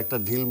উল্টা একটা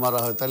ঢিল মারা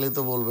হয়, তাহলে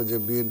তো বলবে যে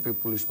বিএনপি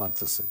পুলিশ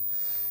মারতেছে।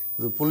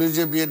 কিন্তু পুলিশ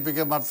যে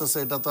বিএনপিকে মারতেছে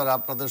এটা তো আর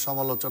আপনাদের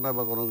সমালোচনা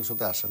বা কোনো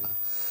কিছুতে আসে না।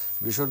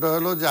 বিষয়টা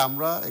হলো যে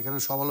আমরা এখানে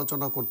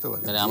সমালোচনা করতে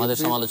পারি, আমাদের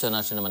সমালোচনা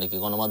আসে না মানে কি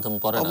গণমাধ্যম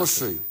করে?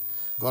 অবশ্যই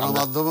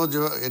গণমাধ্যমও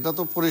এটা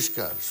তো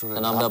পরিষ্কার।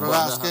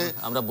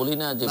 আমরা বলি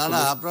না যে না,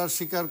 আপনারা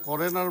স্বীকার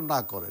করেন আর না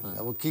করেন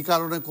এবং কি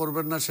কারণে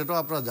করবেন না সেটাও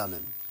আপনারা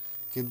জানেন,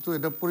 কিন্তু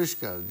এটা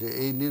পরিষ্কার যে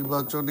এই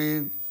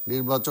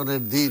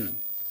নির্বাচনের দিন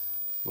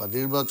বা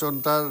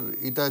নির্বাচনটার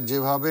এটা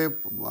যেভাবে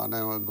মানে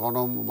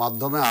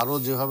গণমাধ্যমে আরও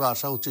যেভাবে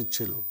আসা উচিত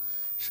ছিল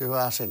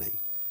সেভাবে আসে নাই,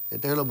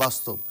 এটা হলো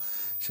বাস্তব।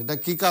 সেটা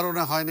কি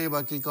কারণে হয়নি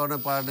বা কি কারণে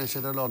পারে নাই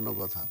সেটা হলো অন্য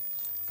কথা।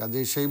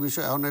 কাজেই সেই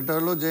বিষয় এখন এটা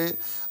হলো যে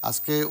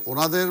আজকে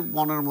ওনাদের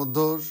মনের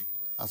মধ্যেও,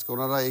 আজকে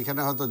ওনারা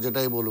এখানে হয়তো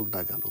যেটাই বলুক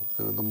না কেন,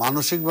 কিন্তু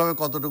মানসিকভাবে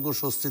কতটুকু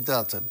স্বস্তিতে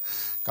আছেন।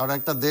 কারণ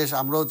একটা দেশ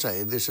আমরাও চাই,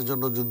 দেশের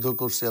জন্য যুদ্ধ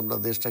করছি, আমরা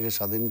দেশটাকে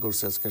স্বাধীন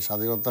করছি। আজকে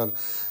স্বাধীনতার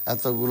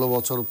এতগুলো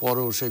বছর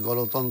পরেও সেই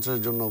গণতন্ত্রের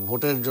জন্য,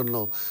 ভোটের জন্য,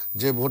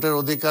 যে ভোটের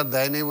অধিকার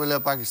দেয়নি বলে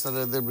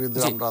পাকিস্তানের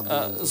বিরুদ্ধে আমরা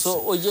আন্দোলন করছি।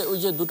 ওই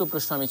যে দুটো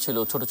প্রশ্ন আমি ছিল,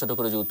 ছোট ছোট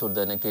করে যে উত্তর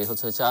দেন, একটি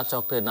হচ্ছে চা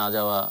চক্রে না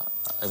যাওয়া,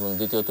 এবং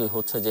দ্বিতীয়ত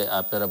হচ্ছে যে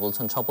আপনারা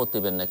বলছেন শপথ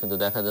নেবেন না, কিন্তু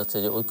দেখা যাচ্ছে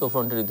যে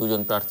ঐক্যফ্রন্টের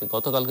 2জন প্রার্থী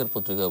গতকালকের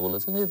পত্রিকায়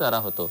বলেছেন যে তারা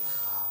হয়তো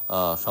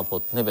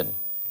শপথ নেবেন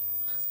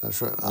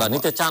বা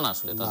নিতে চান।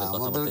 আসলে তাদের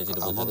কথাবার্তায়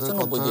যেটা বোঝা যাচ্ছে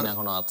 90 দিন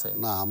এখনো আছে।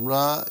 না,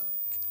 আমরা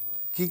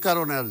কি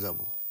কারণে আর যাব?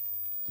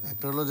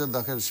 একটা হলো যে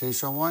দেখেন সেই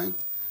সময়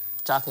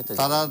চা খেতে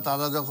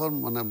তারা যখন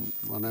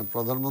মানে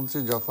প্রধানমন্ত্রী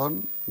যখন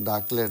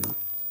ডাকলেন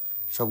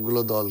সবগুলো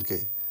দলকে,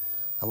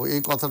 এবং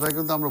এই কথাটা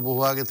কিন্তু আমরা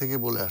বহু আগে থেকে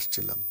বলে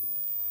আসছিলাম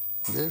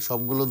যে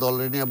সবগুলো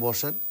দলের নিয়ে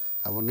বসেন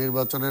এবং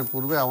নির্বাচনের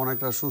পূর্বে এমন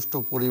একটা সুষ্ঠু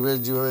পরিবেশ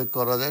যেভাবে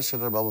করা যায়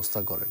সেটার ব্যবস্থা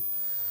করেন।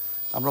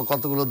 আমরা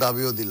কতগুলো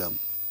দাবিও দিলাম,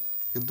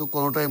 কিন্তু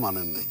কোনোটাই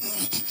মানেন নাই।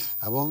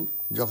 এবং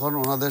যখন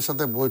ওনাদের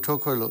সাথে বৈঠক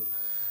হইল,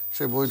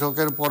 সেই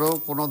বৈঠকের পরেও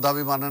কোনো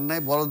দাবি মানেন নাই,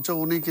 বরঞ্চ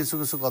উনি কিছু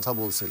কিছু কথা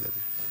বলছিলেন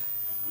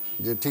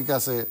যে ঠিক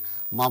আছে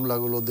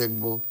মামলাগুলো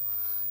দেখব,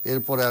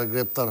 এরপরে আর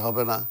গ্রেপ্তার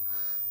হবে না,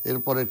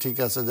 এরপরে ঠিক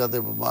আছে যাতে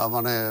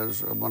মানে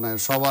মানে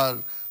সবার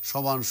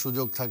সমান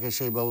সুযোগ থাকে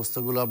সেই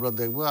ব্যবস্থাগুলো আমরা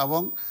দেখব,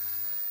 এবং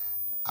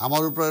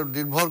আমার উপরে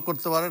নির্ভর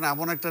করতে পারেন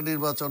এমন একটা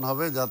নির্বাচন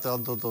হবে যাতে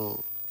অন্তত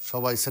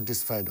সবাই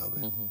স্যাটিসফাইড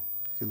হবে।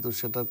 কিন্তু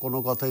সেটা কোনো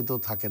কথাই তো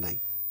থাকে নাই।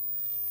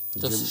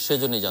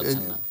 সেজন্যই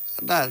যাচ্ছেন না?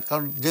 না,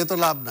 কারণ যেহেতু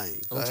লাভ নাই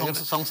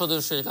সংসদের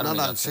না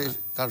না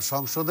কারণ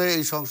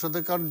সংসদে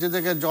কারণ যে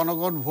জায়গায়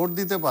জনগণ ভোট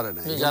দিতে পারে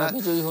না। যারা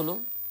বিজয়ী হলো,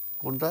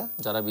 কোনটা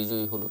যারা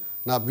বিজয়ী হলো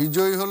না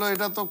বিজয়ী হলো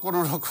এটা তো কোন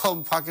রকম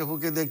ফাঁকে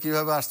ফুঁকে দিয়ে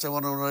কিভাবে আসছে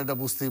মনে ওনারা এটা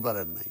বুঝতেই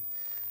পারেন নাই।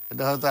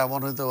 এটা হয়তো এমন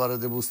হইতে পারে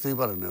যে বুঝতেই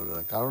পারেন না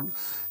ওরা, কারণ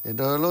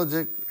এটা হলো যে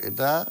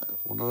এটা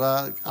ওনারা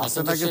আছে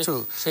না কিছু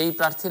সেই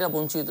প্রার্থীরা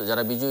বঞ্চিত,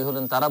 যারা বিজয়ী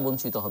হলেন তারা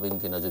বঞ্চিত হবেন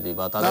কিনা যদি,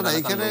 বা তারা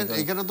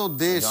এখানে তো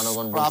দেশ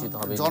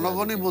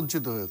জনগণই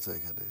বঞ্চিত হয়েছে।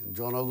 এখানে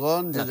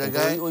জনগণ যে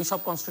জায়গায় ওই সব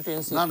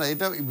কনস্টিটিউয়েন্সি না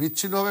এটা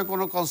বিচ্ছিন্নভাবে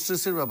কোনো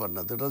কনস্টিটিউয়েন্সির ব্যাপার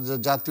না, এটা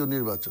জাতীয়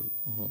নির্বাচন।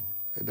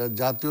 এটা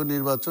জাতীয়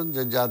নির্বাচন,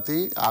 যে জাতি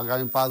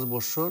আগামী 5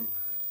 বছর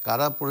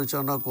কারা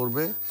পরিচালনা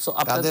করবে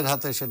কাদের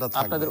হাতে সেটা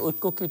থাকবে। আপনাদের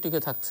ঐক্য কি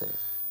টিকে থাকছে?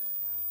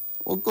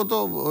 ঐক্য তো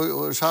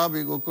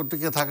স্বাভাবিক, ঐক্য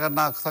টিকে থাকার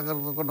না থাকার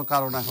কোনো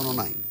কারণ এখনো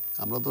নাই।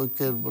 আমরা তো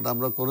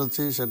আমরা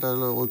করেছি, সেটা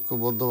হলো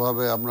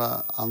ঐক্যবদ্ধভাবে আমরা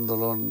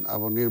আন্দোলন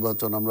এবং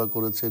নির্বাচন আমরা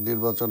করেছি।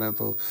 নির্বাচনে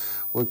তো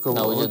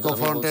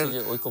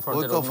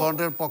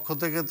ঐক্যফ্রন্টের পক্ষ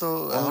থেকে তো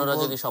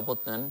যদি শপথ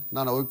নেন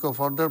না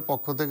ঐক্যফ্রন্টের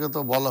পক্ষ থেকে তো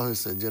বলা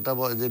হয়েছে যেটা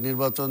যে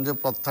নির্বাচন যে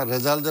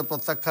রেজাল্ট যে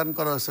প্রত্যাখ্যান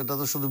করা হয়েছে এটা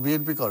তো শুধু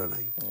বিএনপি করে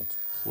নাই,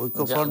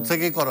 ঐক্যফ্রন্ট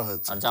থেকেই করা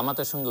হয়েছে। আর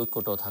জামাতের সঙ্গে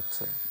ঐক্যটাও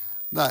থাকছে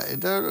না,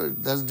 এটা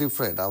দ্যাটস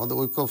ডিফারেন্ট। আমাদের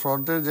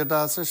ঐক্যফ্রন্টের যেটা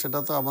আছে সেটা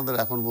তো আমাদের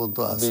এখন পর্যন্ত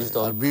আছে,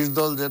 আর 20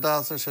 দল যেটা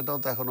আছে সেটাও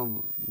তো এখনো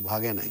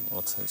ভাগে নাই।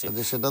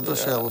 সেটা তো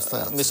সে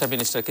অবস্থায় আছে। মিস্টার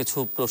মিনিস্টার, কিছু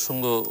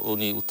প্রসঙ্গ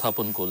উনি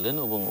উত্থাপন করলেন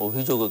এবং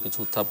অভিযোগও কিছু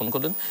উত্থাপন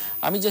করলেন।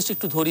 আমি জাস্ট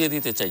একটু ধরিয়ে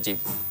দিতে চাই যে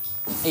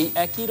এই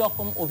একই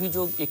রকম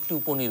অভিযোগ একটি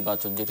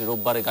উপনির্বাচন যেটি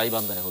রোববারে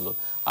গাইবান্ধায় হলো,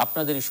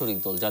 আপনাদেরই শরিক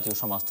দল জাতীয়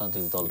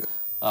সমাজতান্ত্রিক দল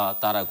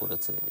তারা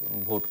করেছে,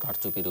 ভোট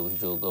কারচুপির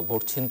অভিযোগ,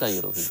 ভোট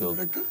ছিনতাইয়ের অভিযোগ।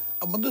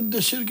 আমাদের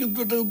দেশের কিন্তু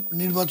এটা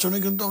নির্বাচনে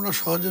কিন্তু আমরা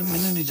সহজে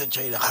মেনে নিতে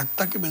চাই না,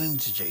 হারটাকে মেনে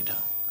নিতে চাই না।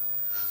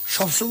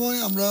 সবসময়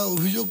আমরা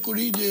অভিযোগ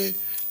করি যে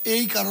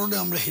এই কারণে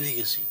আমরা হেরে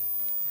গেছি।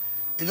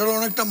 এটার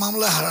অনেকটা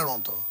মামলায় হারার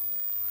মতো,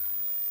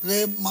 যে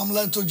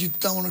মামলায় তো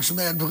জিততাম, অনেক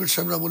সময় অ্যাডভোকেট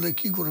সাহেবরা বলে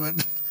কি করবেন,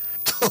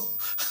 তো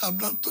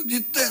আপনার তো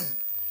জিততেন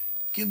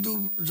কিন্তু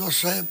জজ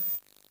সাহেব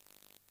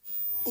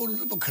ওর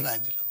পক্ষে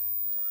রায় দিল,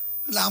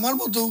 আমার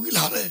মতো উকিল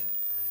হারে।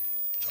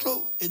 চলো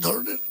এই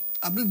ধরনের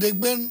আপনি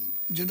দেখবেন,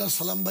 যেটা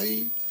সালাম ভাই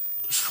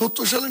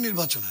 70 সালে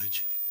নির্বাচন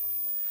হয়েছে,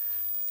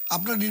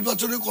 আপনার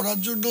নির্বাচনে করার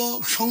জন্য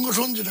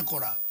সংগঠন যেটা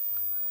করা,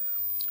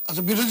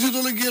 আচ্ছা বিরোধী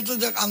দলে গিয়ে একটা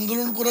যাক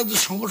আন্দোলন করার যে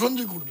সংগঠন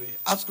যে করবে,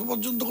 আজকে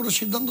পর্যন্ত কোনো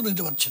সিদ্ধান্ত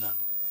নিতে পারছে না।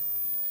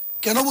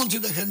 কেন বলছি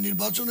দেখেন,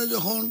 নির্বাচনে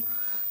যখন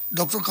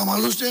ডক্টর কামাল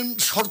হোসেন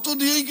শর্ত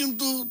দিয়েই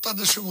কিন্তু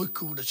তাদের সঙ্গে ঐক্য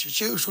করেছে,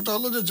 সেটা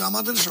হলো যে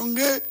জামাতের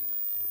সঙ্গে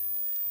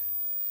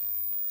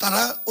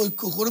তারা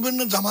ঐক্য করবেন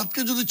না,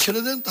 জামাতকে যদি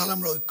ছেড়ে দেন তাহলে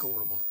আমরা ঐক্য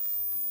করব,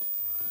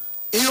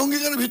 এই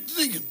অঙ্গীকারের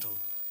ভিত্তিতেই কিন্তু।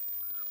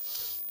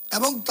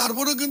 এবং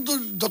তারপরে কিন্তু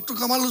ডক্টর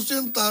কামাল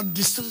হোসেন তার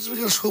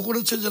ডিসস্যাটিসফ্যাকশন শো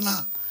করেছে যে না,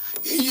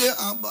 এই যে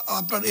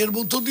আপনার এর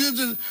মধ্য দিয়ে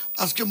যে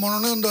আজকে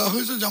মনোনয়ন দেওয়া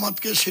হয়েছে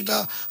জামাতকে, সেটা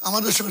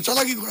আমাদের সঙ্গে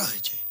চালাকি করা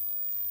হয়েছে।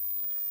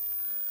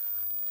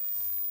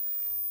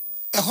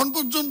 এখন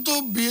পর্যন্ত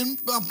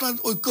আপনার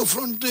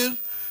ঐক্যফ্রন্টের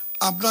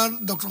আপনার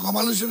ডক্টর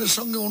কামাল হোসেনের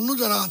সঙ্গে অন্য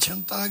যারা আছেন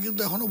তারা কিন্তু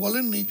এখনো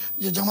বলেননি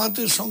যে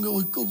জামাতের সঙ্গে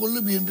ঐক্য করলে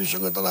বিএনপির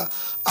সঙ্গে তারা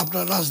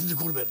আপনার রাজনীতি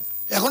করবেন।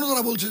 এখনো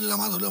তারা বলছে যে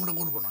জামাত হলে আমরা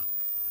করবো না,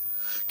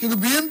 কিন্তু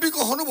বিএনপি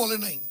কখনো বলে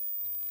নাই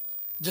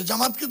যে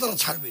জামাতকে তারা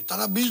ছাড়বে।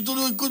 তারা 20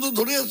 দলীয় ঐক্য তো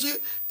ধরে আছে,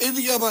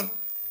 এইদিকে আবার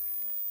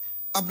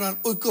আপনার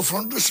ঐক্য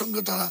ফ্রন্টের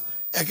সঙ্গে তারা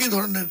একই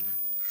ধরনের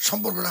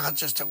সম্পর্ক রাখার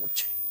চেষ্টা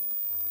করছে।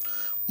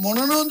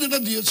 মনোনয়ন যেটা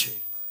দিয়েছে,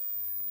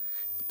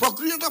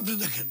 প্রক্রিয়াটা আপনি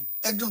দেখেন,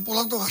 একজন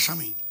পলাতক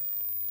আসামি,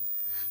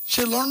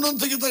 সে লন্ডন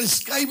থেকে তার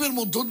স্কাইপের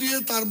মধ্য দিয়ে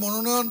তার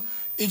মনোনয়ন,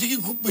 এটি কি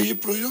খুব বেশি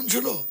প্রয়োজন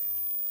ছিল?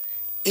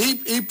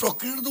 এই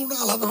প্রক্রিয়াটা তো উনি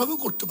আলাদাভাবে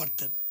করতে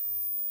পারতেন,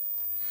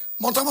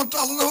 মতামতটা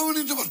আলাদাভাবে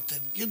নিতে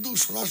পারতেন, কিন্তু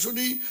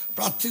সরাসরি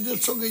প্রার্থীদের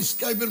সঙ্গে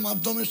স্কাইপের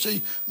মাধ্যমে সেই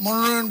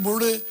মনোনয়ন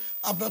বোর্ডে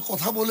আপনার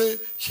কথা বলে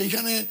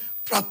সেইখানে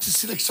প্রার্থী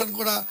সিলেকশন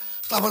করা,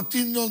 তারপর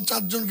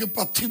 3-4 জনকে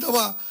প্রার্থী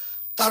দেওয়া,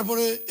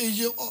 তারপরে এই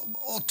যে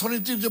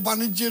অর্থনীতির যে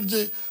বাণিজ্যের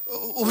যে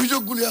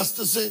অভিযোগগুলি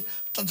আসতেছে,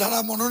 যারা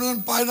মনোনয়ন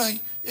পায় নাই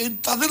এই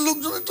তাদের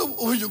লোকজনই তো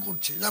অভিযোগ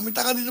করছে যে আমি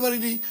টাকা দিতে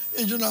পারিনি,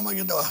 এই জন্য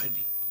আমাকে দেওয়া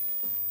হয়নি।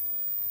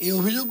 এই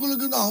অভিযোগগুলো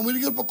কিন্তু আওয়ামী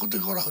লীগের পক্ষ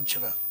থেকে করা হচ্ছে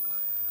না।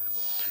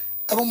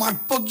 এবং মাঠ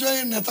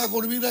পর্যায়ে নেতা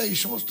কর্মীরা এই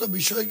সমস্ত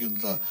বিষয়ে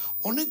কিন্তু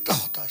অনেকটা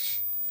হতাশ।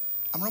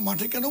 আমরা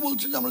মাঠে কেন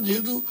বলছি যে আমরা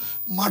যেহেতু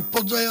মাঠ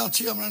পর্যায়ে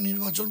আছি, আমরা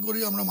নির্বাচন করি,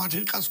 আমরা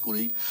মাঠের কাজ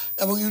করি,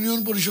 এবং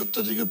ইউনিয়ন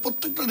পরিষদটা থেকে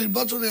প্রত্যেকটা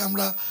নির্বাচনে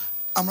আমরা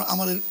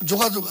আমাদের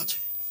যোগাযোগ আছে।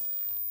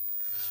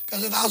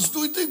 কাজে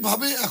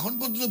রাজনৈতিকভাবে এখন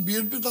পর্যন্ত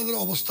বিএনপি তাদের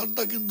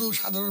অবস্থানটা কিন্তু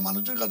সাধারণ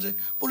মানুষের কাছে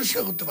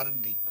পরিষ্কার করতে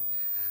পারেননি।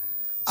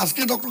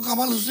 আজকে ডক্টর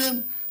কামাল হোসেন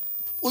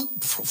ওই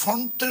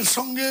ফ্রন্টের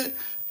সঙ্গে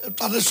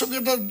তাদের সঙ্গে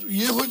একটা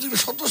হয়েছিল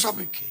শর্ত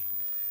সাপেক্ষে,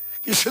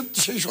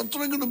 সেই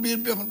শর্তটা কিন্তু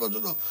বিএনপি এখন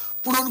পর্যন্ত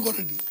পূরণ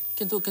করেনি।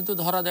 কিন্তু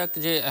ধরা যাক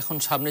যে এখন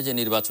সামনে যে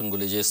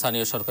নির্বাচনগুলি, যে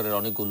স্থানীয় সরকারের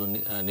অনেকগুলো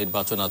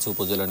নির্বাচন আছে,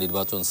 উপজেলা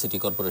নির্বাচন, সিটি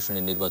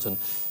কর্পোরেশনের নির্বাচন,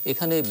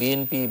 এখানে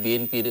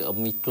বিএনপির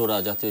মিত্ররা,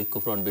 জাতীয়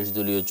ঐক্যফ্রন্ট, 20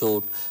 দলীয়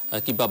জোট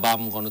কিংবা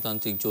বাম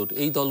গণতান্ত্রিক জোট,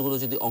 এই দলগুলো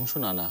যদি অংশ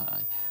না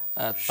হয়,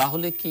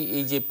 তাহলে কি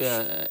এই যে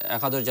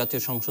একাদশ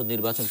জাতীয় সংসদ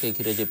নির্বাচনকে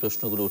ঘিরে যে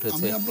প্রশ্নগুলো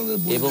উঠেছে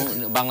এবং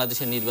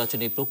বাংলাদেশের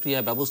নির্বাচনী প্রক্রিয়া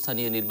ব্যবস্থা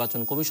নিয়ে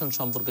নির্বাচন কমিশন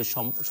সম্পর্কে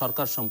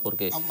সরকার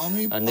সম্পর্কে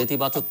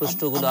নেতিবাচক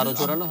প্রশ্নগুলো আরো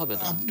জোরালো হবে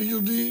না? আপনি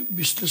যদি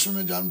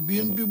বিশ্লেষণে যান,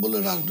 বিএনপি বলে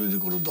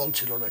রাজনৈতিক কোনো দল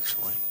ছিল না এক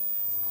সময়।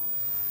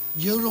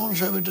 জিয়াউর রহমান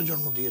সাহেব এটা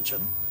জন্ম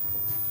দিয়েছেন,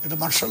 এটা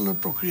মার্শাল ল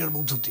প্রক্রিয়ার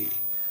মধ্য দিয়ে।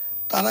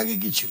 তার আগে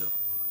কি ছিল?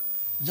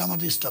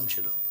 জামাতে ইসলাম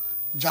ছিল,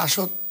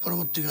 জাসদ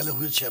পরবর্তীকালে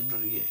হয়েছে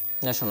আপনার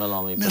ন্যাশনাল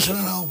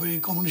আওয়ামী,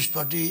 কমিউনিস্ট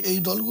পার্টি, এই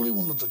দলগুলি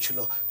মূলত ছিল,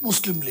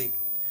 মুসলিম লীগ।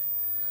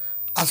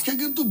 আজকে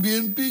কিন্তু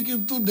বিএনপি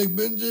কিন্তু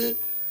দেখবেন যে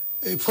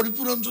এই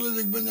ফরিদপুর অঞ্চলে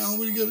দেখবেন যে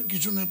আওয়ামী লীগের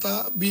কিছু নেতা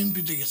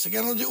বিএনপিতে গেছে।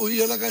 কেন? যে ওই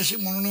এলাকায় সে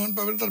মনোনয়ন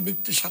পাবেন তার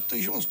ব্যক্তির স্বার্থে,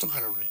 এই সমস্ত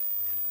কারণে।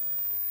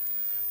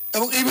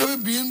 এবং এইভাবে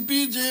বিএনপি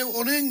যে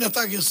অনেক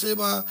নেতা গেছে,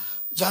 বা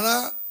যারা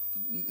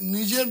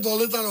নিজের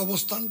দলে তার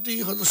অবস্থানটি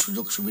হয়তো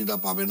সুযোগ সুবিধা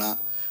পাবে না,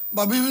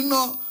 বা বিভিন্ন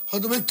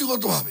হয়তো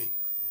ব্যক্তিগতভাবে,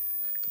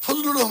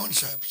 ফজলুর রহমান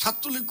সাহেব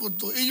ছাত্রলীগ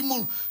করতো, এই যে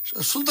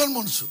সুলতান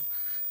মনসুর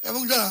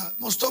এবং যারা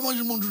মোস্তফা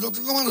মজিদ মন্টু,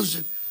 ডক্টর কামাল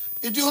হোসেন,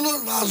 এটি হলো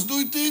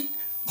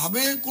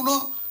রাজনৈতিকভাবে কোনো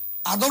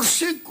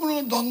আদর্শিক কোনো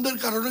দ্বন্দ্বের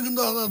কারণে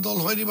কিন্তু আলাদা দল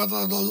হয়নি, বা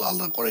তারা দল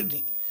আলাদা করেনি।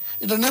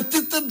 এটা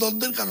নেতৃত্বের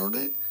দ্বন্দ্বের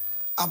কারণে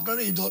আপনার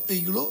এই দল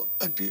এইগুলো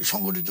একটি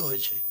সংগঠিত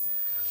হয়েছে।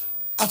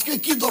 আজকে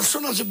কি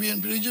দর্শন আছে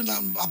বিএনপির? এই যে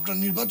আপনার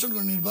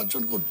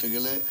নির্বাচন করতে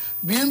গেলে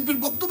বিএনপির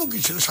বক্তব্য কি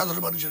ছিল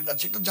সাধারণ মানুষের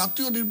কাছে? একটা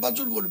জাতীয়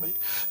নির্বাচন করবে,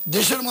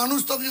 দেশের মানুষ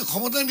তাদেরকে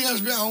ক্ষমতায় নিয়ে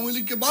আসবে আওয়ামী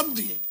লীগকে বাদ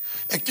দিয়ে,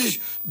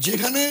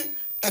 যেখানে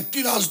একটি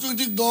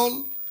রাজনৈতিক দল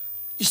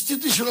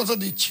স্থিতিশীলতা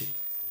দিচ্ছে।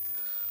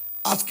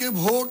 আজকে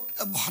ভোট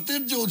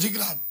হাতের যে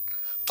অধিকার,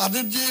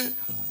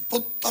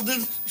 তাদের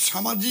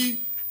সামাজিক,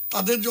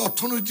 তাদের যে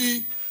অর্থনৈতিক,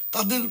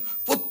 তাদের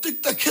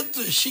প্রত্যেকটা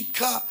ক্ষেত্রে,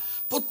 শিক্ষা,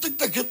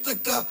 প্রত্যেকটা ক্ষেত্রে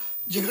একটা,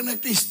 যেখানে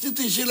একটা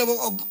স্থিতিশীল এবং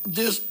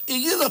দেশ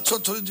এগিয়ে যাচ্ছে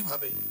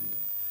অর্থনৈতিকভাবে,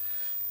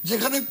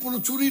 যেখানে কোনো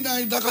চুরি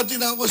নাই, ডাকাতি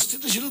না,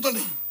 স্থিতিশীলতা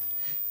নেই,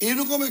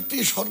 এইরকম একটি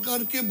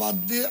সরকারকে বাদ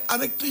দিয়ে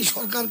আরেকটি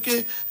সরকারকে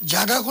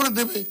জায়গা করে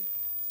দেবে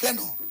কেন?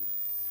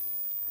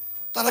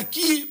 তারা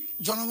কি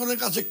জনগণের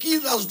কাছে কি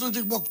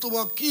রাজনৈতিক বক্তব্য,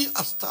 কি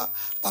আস্থা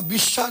বা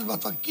বিশ্বাস, বা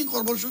তার কি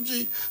কর্মসূচি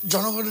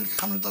জনগণের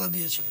সামনে তারা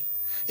দিয়েছে?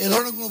 এ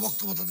ধরনের কোনো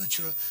বক্তব্য তাদের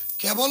ছিল।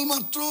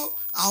 কেবলমাত্র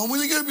আওয়ামী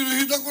লীগের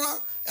বিরোধিতা করা,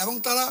 এবং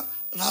তারা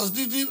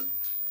রাজনীতির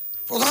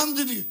প্রধান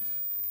যিনি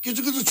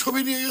কিছু কিছু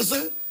ছবি নিয়ে গেছে,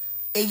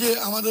 এই যে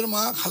আমাদের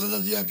মা খালেদা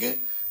জিয়াকে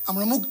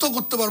আমরা মুক্ত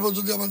করতে পারবো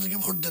যদি আমাদেরকে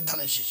ভোট দেন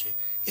ধানের শীষে,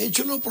 এই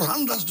ছিল প্রধান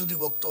রাজনৈতিক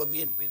বক্তব্য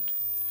বিএনপির।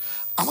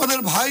 আমাদের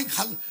ভাই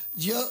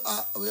জিয়া,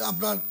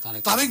 আপনার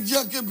তারেক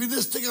জিয়াকে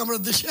বিদেশ থেকে আমরা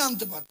দেশে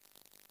আনতে পারি,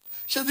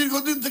 সে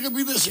দীর্ঘদিন থেকে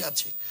বিদেশে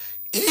আছে।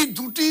 এই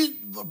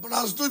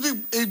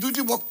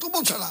দুটি বক্তব্য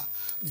ছাড়া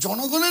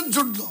জনগণের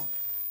জন্য,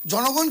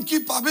 জনগণ কি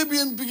পাবে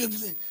বিএনপিকে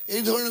দিলে,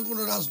 এই ধরনের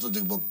কোনো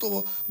রাজনৈতিক বক্তব্য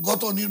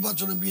গত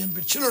নির্বাচনে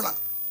বিএনপির ছিল না।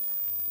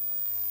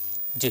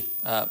 জি,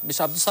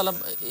 মিস্টার আব্দুস সালাম,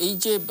 এই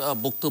যে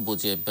বক্তব্য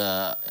যে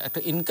একটা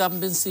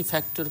ইনকামবেন্সি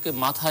ফ্যাক্টরকে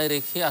মাথায়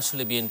রেখে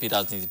আসলে বিএনপি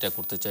রাজনীতিটা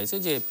করতে চাইছে,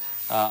 যে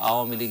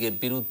আওয়ামী লীগের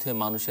বিরুদ্ধে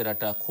মানুষের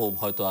একটা ক্ষোভ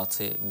হয়তো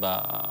আছে বা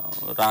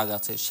রাগ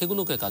আছে,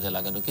 সেগুলোকে কাজে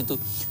লাগানো, কিন্তু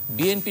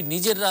বিএনপি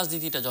নিজের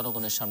রাজনীতিটা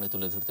জনগণের সামনে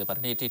তুলে ধরতে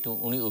পারেনি, এটি একটু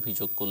উনি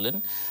অভিযোগ করলেন।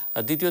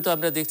 দ্বিতীয়ত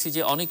আমরা দেখছি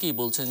যে অনেকেই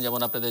বলছেন, যেমন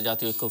আপনাদের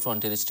জাতীয় ঐক্য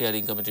ফ্রন্টের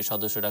স্টিয়ারিং কমিটির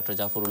সদস্য ডক্টর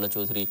জাফরুল্লাহ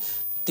চৌধুরী,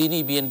 তিনি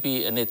বিএনপি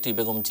নেত্রী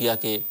বেগম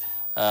জিয়াকে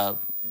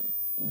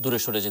দূরে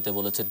সরে যেতে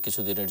বলেছেন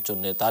কিছুদিনের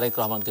জন্য, তারেক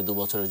রহমানকে 2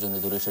 বছরের জন্য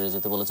দূরে সরে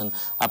যেতে বলেছেন।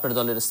 আপনার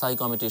দলের স্থায়ী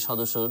কমিটির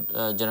সদস্য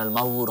জেনারেল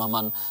মাহবুবুর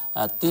রহমান,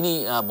 তিনি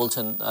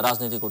বলছেন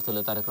রাজনীতি করতে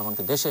হলে তারেক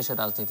রহমানকে দেশে এসে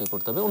রাজনীতি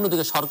করতে হবে।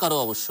 অন্যদিকে সরকারও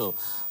অবশ্য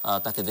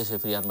তাকে দেশে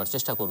ফিরিয়ে আনবার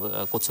চেষ্টা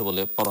করছে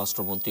বলে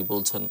পররাষ্ট্রমন্ত্রী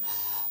বলছেন।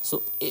 সো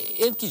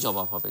এর কি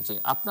জবাব হবে, যে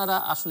আপনারা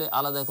আসলে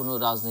আলাদা কোনো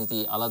রাজনীতি,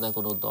 আলাদা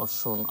কোনো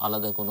দর্শন,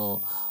 আলাদা কোনো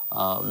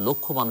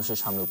লক্ষ্য মানুষের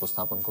সামনে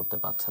উপস্থাপন করতে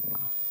পারছেন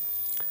না?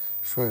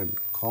 শোনেন,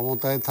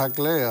 ক্ষমতায়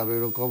থাকলে আর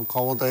এরকম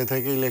ক্ষমতায়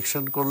থেকে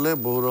ইলেকশন করলে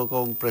বহু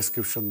রকম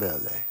প্রেসক্রিপশন দেওয়া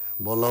যায়,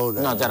 বলাও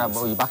যায় না, যারা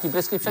ওই বাকি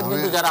প্রেসক্রিপশন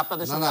কিন্তু যারা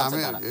আপনাদের সঙ্গে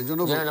আছে, আমি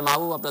এজন্য জেনারেল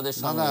মাহবুব আপনাদের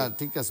সঙ্গে, না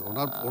ঠিক আছে,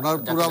 ওনার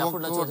পুরো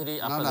বক্তব্য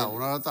না,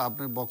 ওনারা তো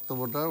আপনি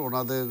বক্তব্যটা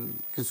ওনাদের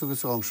কিছু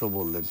কিছু অংশ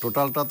বললেন,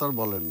 টোটালটা তো আর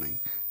বলেন নাই।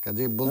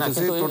 কাজে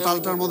বলতেছি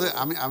টোটালটার মধ্যে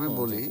আমি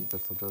বলি,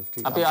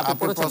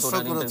 আপনি প্রশ্ন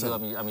করেছেন,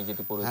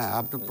 হ্যাঁ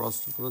আপনি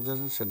প্রশ্ন করেছেন,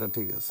 সেটা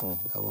ঠিক আছে।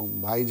 এবং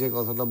ভাই যে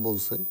কথাটা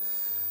বলছে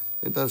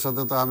এটার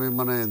সাথে তো আমি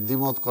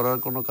দ্বিমত করার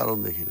কোনো কারণ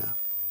দেখি না।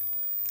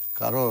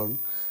 কারণ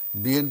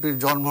বিএনপির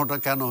জন্মটা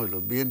কেন হইলো?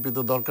 বিএনপি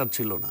তো দরকার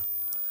ছিল না,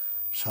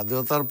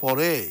 স্বাধীনতার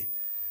পরে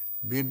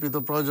বিএনপি তো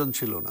প্রয়োজন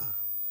ছিল না।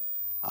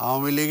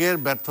 আওয়ামী লীগের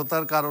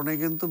ব্যর্থতার কারণে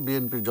কিন্তু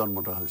বিএনপির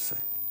জন্মটা হয়েছে,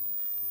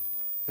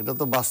 এটা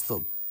তো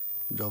বাস্তব।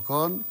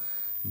 যখন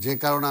যে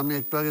কারণে আমি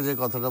একটু আগে যে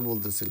কথাটা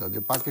বলতেছিলাম, যে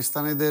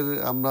পাকিস্তানিদের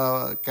আমরা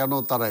কেন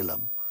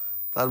তাড়াইলাম,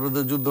 তার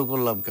বিরুদ্ধে যুদ্ধ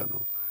করলাম কেন?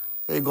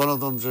 এই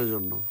গণতন্ত্রের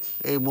জন্য,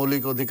 এই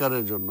মৌলিক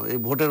অধিকারের জন্য, এই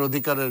ভোটের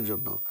অধিকারের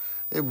জন্য।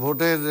 এই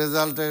ভোটের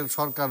রেজাল্টের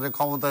সরকারের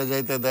ক্ষমতায়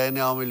যাইতে দেয়নি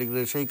আওয়ামী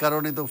লীগের, সেই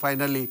কারণেই তো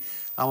ফাইনালি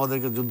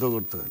আমাদেরকে যুদ্ধ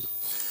করতে হলো।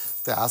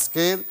 তো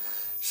আজকের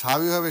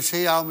স্বাভাবিকভাবে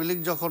সেই আওয়ামী লীগ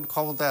যখন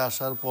ক্ষমতায়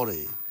আসার পরে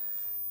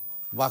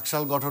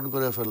বাকশাল গঠন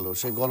করে ফেললো,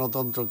 সেই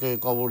গণতন্ত্রকে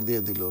কবর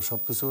দিয়ে দিল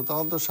সবকিছু,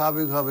 তখন তো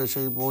স্বাভাবিকভাবে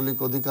সেই মৌলিক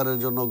অধিকারের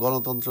জন্য,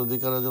 গণতন্ত্র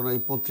অধিকারের জন্য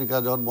এই পত্রিকা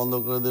যখন বন্ধ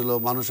করে দিল,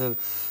 মানুষের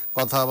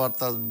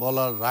কথাবার্তা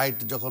বলার রাইট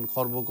যখন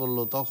খর্ব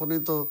করলো,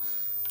 তখনই তো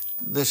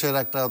দেশের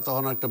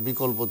তখন একটা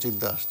বিকল্প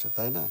চিন্তা আসছে,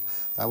 তাই না?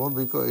 এবং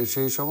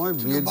সেই সময়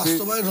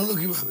বাস্তবায়ন হলো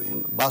কিভাবে?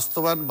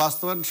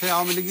 বাস্তবায়ন সে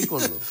আওয়ামী লীগই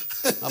করলো।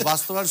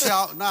 বাস্তবায়ন সে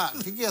না,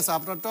 ঠিকই আছে,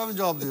 আপনারটাও আমি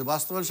জবাব দিই।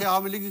 বাস্তবায়ন সে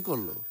আওয়ামী লীগই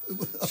করলো।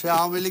 সে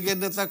আওয়ামী লীগের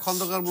নেতা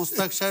খন্দকার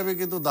মোস্তাক সাহেবে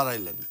কিন্তু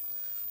দাঁড়াইলেন,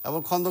 এবং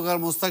খন্দকার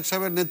মোস্তাক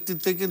সাহেবের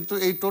নেতৃত্বে কিন্তু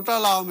এই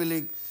টোটাল আওয়ামী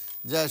লীগ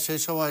যা সেই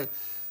সময়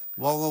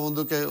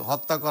বঙ্গবন্ধুকে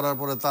হত্যা করার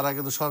পরে তারা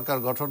কিন্তু সরকার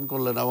গঠন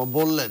করলেন এবং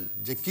বললেন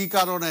যে কি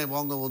কারণে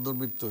বঙ্গবন্ধুর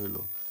মৃত্যু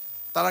হলো।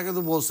 তারা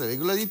কিন্তু বলছে,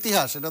 এগুলো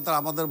ইতিহাস, এটা তো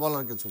আমাদের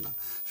বলার কিছু না।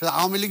 সেটা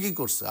আওয়ামী লীগই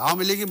করছে,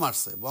 আওয়ামী লীগই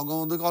মারছে,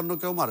 বঙ্গবন্ধুকে অন্য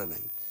কেউ মারে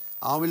নাই,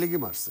 আওয়ামী লীগই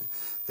মারছে।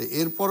 তো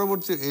এর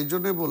পরবর্তী এই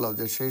জন্যই বললাম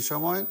যে সেই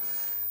সময়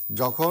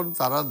যখন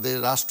তারা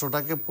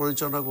রাষ্ট্রটাকে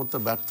পরিচালনা করতে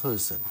ব্যর্থ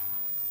হয়েছেন,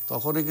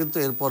 তখনই কিন্তু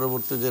এর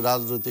পরবর্তী যে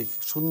রাজনৈতিক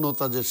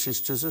শূন্যতা যে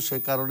সৃষ্টি হয়েছে, সে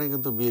কারণে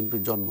কিন্তু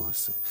বিএনপির জন্ম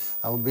হয়েছে।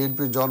 এবং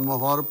বিএনপির জন্ম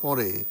হওয়ার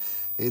পরে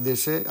এই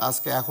দেশে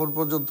আজকে এখন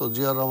পর্যন্ত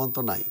জিয়াউর রহমান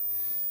তো নাই।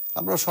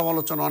 আমরা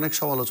অনেক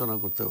সমালোচনা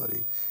করতে পারি,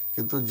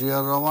 কিন্তু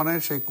জিয়াউর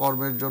রহমানের সেই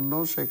কর্মের জন্য,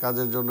 সেই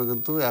কাজের জন্য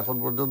কিন্তু এখন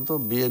পর্যন্ত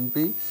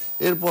বিএনপি,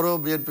 এরপরেও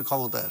বিএনপি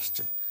ক্ষমতায়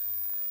আসছে।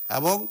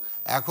 এবং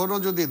এখনও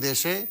যদি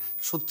দেশে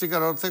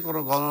সত্যিকার অর্থে কোনো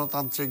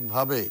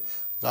গণতান্ত্রিকভাবে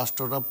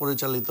রাষ্ট্রটা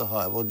পরিচালিত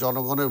হয় এবং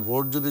জনগণের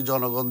ভোট যদি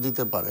জনগণ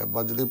দিতে পারে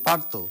বা যদি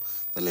পারতো,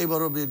 তাহলে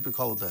এবারও বিএনপি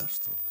ক্ষমতায়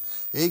আসতো।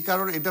 এই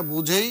কারণ এটা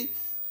বুঝেই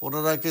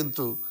ওনারা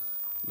কিন্তু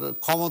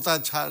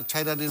ক্ষমতায়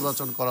ছাইরা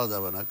নির্বাচন করা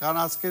যাবে না। কারণ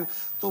আজকে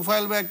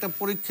তোফায়েল ভাই একটা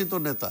পরীক্ষিত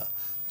নেতা,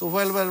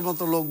 তোফায়েল ভাইয়ের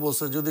মতো লোক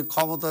বলছে যদি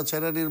ক্ষমতা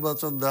ছেড়ে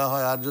নির্বাচন দেওয়া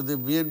হয় আর যদি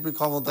বিএনপি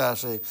ক্ষমতায়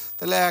আসে,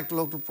 তাহলে এক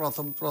লোক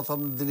প্রথম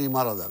দিনই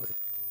মারা যাবে।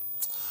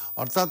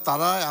 অর্থাৎ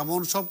তারা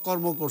এমন সব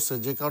কর্ম করছে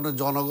যে কারণে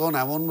জনগণ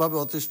এমনভাবে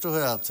অতিষ্ঠ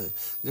হয়ে আছে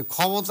যে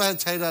ক্ষমতায়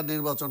ছাইরা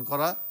নির্বাচন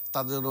করা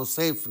তাদের জন্য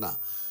সেফ না।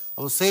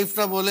 এবং সেফ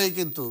না বলেই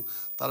কিন্তু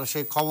তারা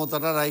সেই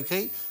ক্ষমতাটা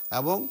রাখেই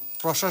এবং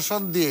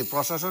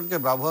প্রশাসনকে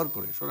ব্যবহার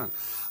করে, শোনেন,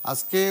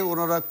 আজকে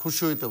ওনারা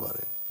খুশি হইতে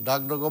পারে,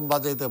 ডাকডগম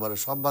বাজাইতে পারে,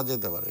 সব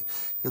বাজাইতে পারে,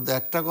 কিন্তু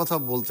একটা কথা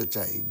বলতে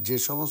চাই, যে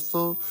সমস্ত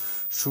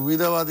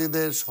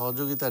সুবিধাবাদীদের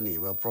সহযোগিতা নিয়ে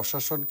বা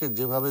প্রশাসনকে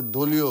যেভাবে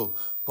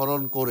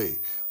দলীয়করণ করে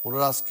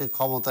ওনারা আজকে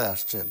ক্ষমতায়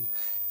আসছেন,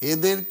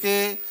 এদেরকে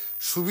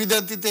সুবিধা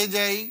দিতে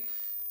যাই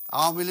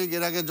আওয়ামী লীগ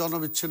এর আগে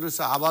জনবিচ্ছিন্ন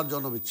হয়েছে, আবার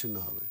জনবিচ্ছিন্ন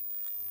হবে।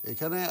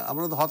 এখানে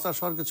আমরা হতাশ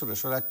হওয়ার কিছু নেই।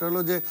 একটা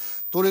হলো যে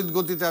তড়িৎ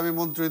গতিতে আমি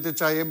মন্ত্রী হইতে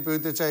চাই, এমপি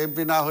হইতে চাই,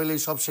 এমপি না হইলেই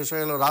সব শেষ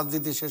হয়ে গেল,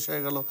 রাজনীতি শেষ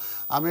হয়ে গেল।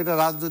 আমি এটা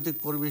রাজনৈতিক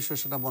কর্মী হিসেবে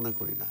সেটা মনে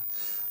করি না।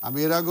 আমি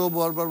এর আগেও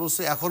বারবার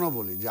বলছি, এখনও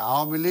বলি যে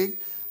আওয়ামী লীগ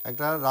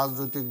একটা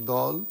রাজনৈতিক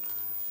দল।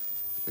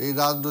 এই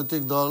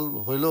রাজনৈতিক দল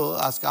হইলেও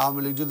আজকে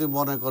আওয়ামী লীগ যদি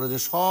মনে করে যে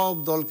সব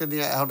দলকে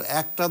নিয়ে এখন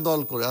একটা দল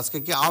করে, আজকে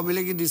কি আওয়ামী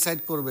লীগই ডিসাইড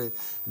করবে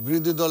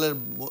বিরোধী দলের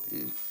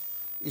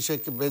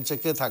বেঞ্চে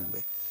কে থাকবে,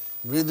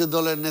 বিরোধী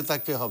দলের নেতা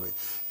কে হবে?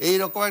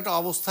 এইরকম একটা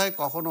অবস্থায়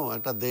কখনো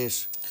একটা দেশ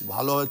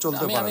ভালোভাবে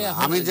চলতে পারে না।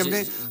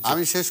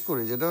 আমি শেষ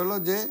করি, যেটা হলো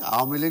যে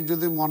আওয়ামী লীগ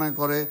যদি মনে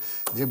করে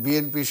যে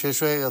বিএনপি শেষ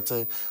হয়ে গেছে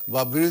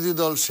বা বিরোধী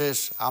দল শেষ,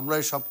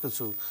 আমরাই সব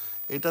কিছু,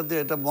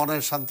 এটা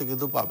মনের শান্তি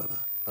কিন্তু পাবে না।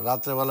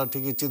 রাত্রেবেলা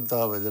ঠিকই চিন্তা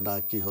হবে যে না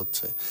কি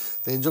হচ্ছে।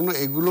 তো এই জন্য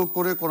এগুলো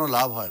করে কোনো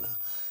লাভ হয় না।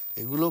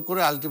 এগুলো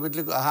করে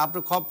আলটিমেটলি, হ্যাঁ, আপনি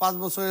 5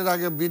 বছরের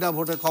আগে বিনা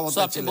ভোটে ক্ষমতা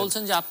ছিলেন। আপনি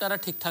বলছেন যে আপনারা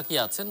ঠিকঠাকই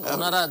আছেন,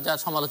 ওনারা যা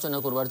সমালোচনা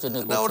করবার জন্য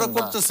ওরা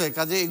করতেছে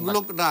কাজে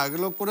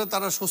এগুলো করে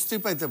তারা স্বস্তি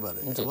পাইতে পারে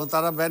এবং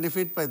তারা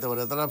বেনিফিট পাইতে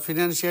পারে, তারা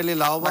ফিনান্সিয়ালি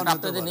লাভবান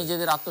হতে পারে।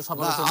 নিজেদের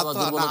আত্মসমালোচনা বা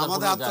দুর্বলতা,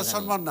 আমাদের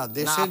আত্মসম্মান না,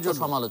 দেশের জন্য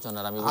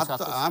সমালোচনার আমি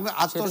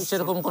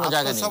সেরকম কোনো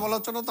জায়গা নেই।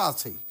 আত্মসমালোচনা তো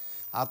আছেই,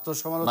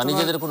 আত্মসমালোচনা,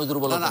 নিজেদের কোনো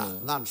দুর্বলতা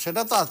না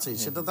সেটা তো আছেই,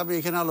 সেটা তো আমি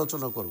এখানে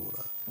আলোচনা করবো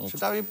না,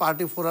 সেটা আমি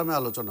পার্টি ফোরামে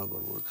আলোচনা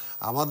করবো।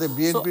 আমাদের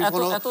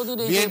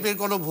বিএনপির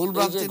কোনো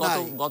ভুলভ্রান্তি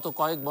নাই। গত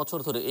কয়েক বছর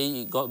ধরে এই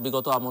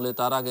বিগত আমলে,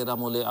 তার আগের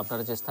আমলে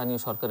আপনারা যে স্থানীয়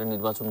সরকারের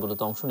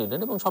নির্বাচনগুলোতে অংশ নিলেন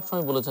এবং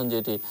সবসময় বলেছেন যে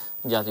এটি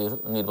জাতীয়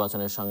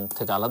নির্বাচনের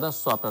থেকে আলাদা,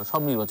 সো আপনারা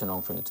সব নির্বাচনে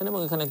অংশ নিচ্ছেন এবং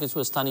এখানে কিছু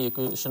স্থানীয়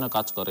ইকুয়েশনও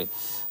কাজ করে।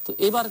 তো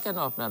এবার কেন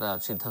আপনারা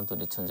সিদ্ধান্ত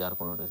নিচ্ছেন যে আর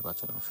কোনো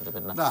নির্বাচনে অংশ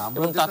নেবেন না?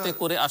 এবং তাতে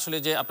করে আসলে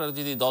যে আপনারা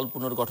যদি দল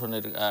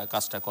পুনর্গঠনের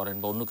কাজটা করেন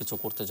বা অন্য কিছু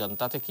করতে চান,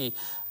 তাতে কি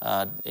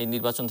এই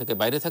নির্বাচন থেকে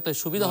বাইরে থাকলে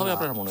সুবিধা হবে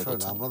আপনারা মনে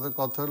করছেন? আমাদের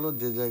কথা হলো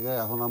যে জায়গায়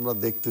এখন আমরা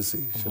দেখতেছি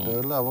সেটা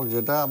হলো, এবং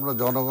যেটা আমরা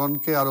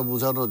জনগণকে আরো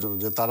বোঝানোর জন্য,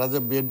 যে তারা যে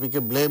বিএনপিকে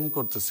ব্লেম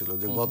করতেছিল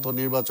যে গত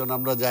নির্বাচনে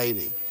আমরা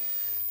যাইনি,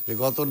 যে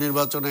গত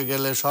নির্বাচনে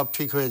গেলে সব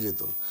ঠিক হয়ে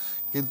যেত,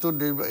 কিন্তু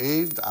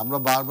আমরা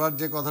বারবার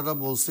যে কথাটা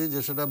বলছি যে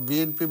সেটা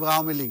বিএনপি বা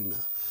আওয়ামী লীগ না।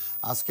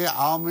 আজকে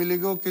আওয়ামী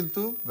লীগও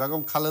কিন্তু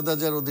বেগম খালেদা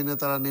জিয়ার অধীনে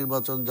তারা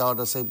নির্বাচন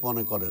যাওয়াটা সেই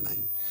মনে করে নাই।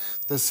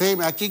 তো সেই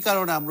একই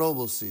কারণে আমরাও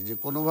বলছি যে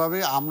কোনোভাবে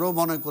আমরাও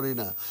মনে করি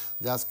না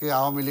যে আজকে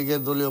আওয়ামী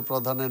লীগের দলীয়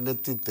প্রধানের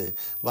নেতৃত্বে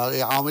বা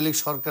এই আওয়ামী লীগ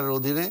সরকারের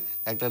অধীনে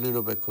একটা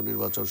নিরপেক্ষ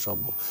নির্বাচন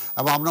সম্ভব,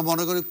 এবং আমরা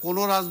মনে করি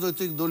কোনো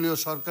রাজনৈতিক দলীয়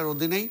সরকার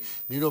অধীনেই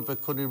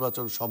নিরপেক্ষ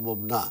নির্বাচন সম্ভব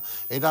না।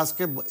 এটা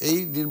আজকে এই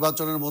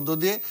নির্বাচনের মধ্য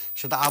দিয়ে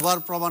সেটা আবার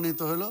প্রমাণিত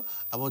হলো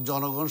এবং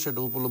জনগণ সেটা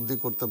উপলব্ধি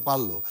করতে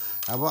পারলো।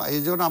 এবং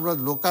এই জন্য আমরা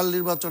লোকাল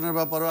নির্বাচনের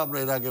ব্যাপারেও আমরা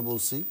এর আগে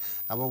বলছি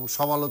এবং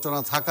সমালোচনা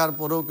থাকার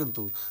পরেও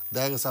কিন্তু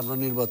দেখা গেছে আমরা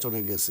নির্বাচনে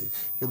গেছি,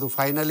 কিন্তু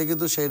ফাইনালি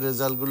কিন্তু সেই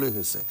রেজাল্টগুলোই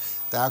হয়েছে।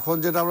 তা এখন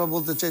যেটা আমরা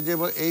বলতে চাই যে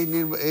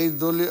এই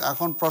দলীয়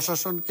এখন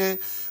প্রশাসনকে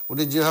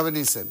উনি যেভাবে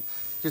নিয়েছেন,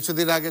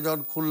 কিছুদিন আগে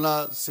যখন খুলনা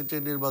সিটি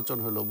নির্বাচন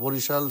হলো,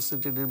 বরিশাল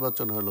সিটি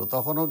নির্বাচন হলো,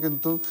 তখনও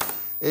কিন্তু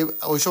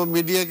ওইসব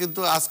মিডিয়া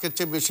কিন্তু আজকের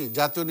চেয়ে বেশি,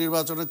 জাতীয়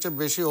নির্বাচনের চেয়ে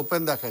বেশি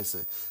ওপেন দেখাইছে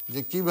যে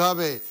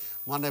কিভাবে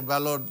মানে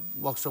ব্যালট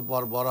বক্স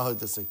ভরা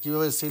হইতেছে,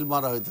 কিভাবে সিল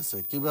মারা হইতেছে,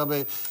 কিভাবে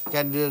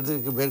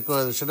ক্যান্ডিডেটদেরকে বের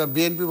করে, সেটা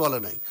বিএনপি বলে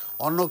নাই,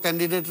 অন্য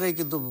ক্যান্ডিডেটরাই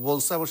কিন্তু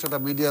বলছে এবং সেটা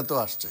মিডিয়াতেও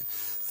আসছে।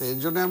 তো এর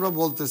জন্য আমরা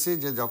বলতেছি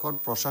যে যখন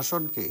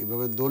প্রশাসনকে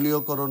এইভাবে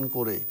দলীয়করণ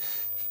করে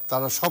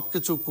তারা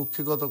সবকিছু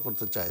কুক্ষিগত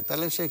করতে চায়,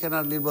 তাহলে সেখানে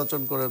আর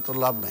নির্বাচন করে তো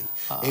লাভ নাই।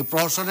 এই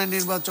প্রশাসনের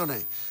নির্বাচনে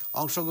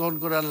অংশগ্রহণ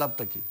করে আর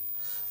লাভটা কি?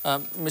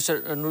 মিস্টার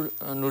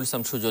নুরুল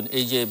ইসলাম সুজন,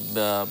 এই যে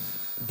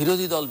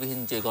বিরোধী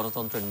দলবিহীন যে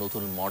গণতন্ত্রের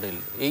নতুন মডেল,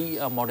 এই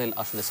মডেল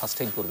আসলে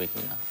সাস্টেইন করবে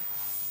কিনা?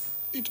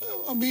 এটা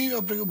আমি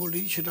আপনাকে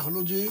বলি, সেটা হলো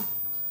যে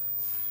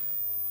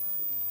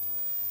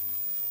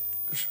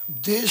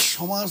দেশ,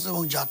 সমাজ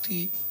এবং জাতি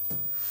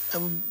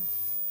এবং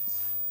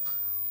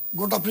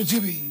গোটা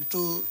পৃথিবী তো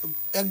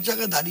এক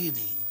জায়গায় দাঁড়িয়ে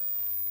নেই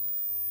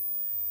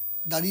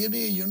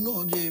এই জন্য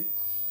যে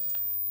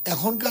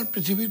এখনকার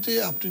পৃথিবীতে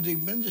আপনি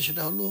দেখবেন যে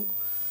সেটা হলো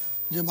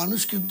যে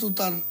মানুষ কিন্তু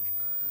তার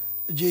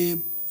যে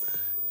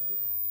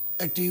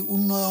একটি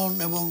উন্নয়ন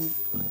এবং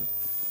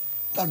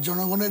তার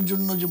জনগণের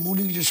জন্য যে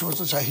মৌলিক যে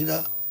সমস্ত চাহিদা,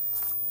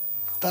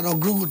 তার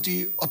অগ্রগতি,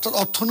 অর্থাৎ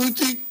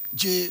অর্থনৈতিক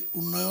যে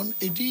উন্নয়ন,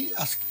 এটি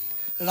আজকে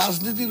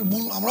রাজনীতির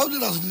মূল, আমরাও যে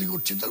রাজনীতি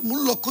করছি তার মূল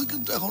লক্ষ্যই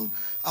কিন্তু এখন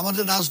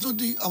আমাদের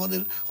রাজনৈতিক,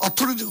 আমাদের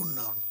অর্থনৈতিক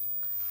উন্নয়ন।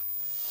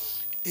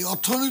 এই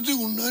অর্থনৈতিক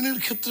উন্নয়নের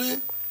ক্ষেত্রে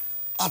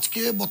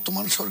আজকে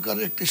বর্তমান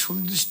সরকারের একটি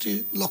সুনির্দিষ্ট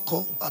লক্ষ্য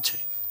আছে,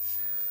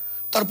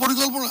 তার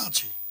পরিকল্পনা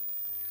আছে,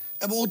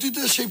 এবং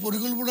অতীতে সেই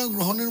পরিকল্পনা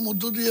গ্রহণের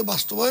মধ্য দিয়ে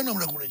বাস্তবায়ন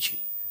আমরা করেছি,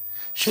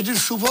 সেটির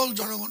সুফল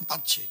জনগণ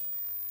পাচ্ছে।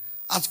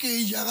 আজকে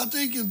এই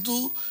জায়গাতেই কিন্তু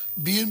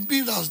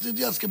বিএনপির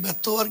রাজনীতি আজকে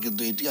ব্যর্থ হওয়ার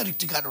কিন্তু এটি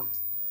আরেকটি কারণ।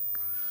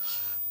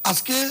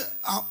 আজকে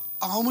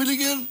আওয়ামী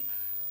লীগের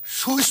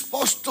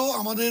সুস্পষ্ট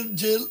আমাদের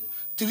যে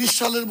 30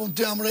 সালের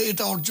মধ্যে আমরা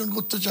এটা অর্জন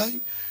করতে চাই,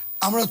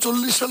 আমরা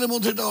 40 সালের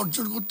মধ্যে এটা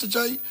অর্জন করতে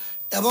চাই,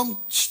 এবং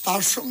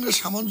তার সঙ্গে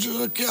সামঞ্জস্য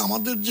রেখে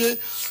আমাদের যে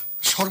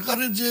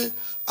সরকারের যে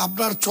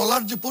আপনার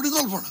চলার যে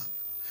পরিকল্পনা,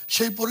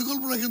 সেই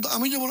পরিকল্পনা কিন্তু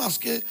আমি যেমন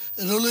আজকে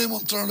রেলওয়ে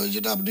মন্ত্রণালয়,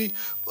 যেটা আপনি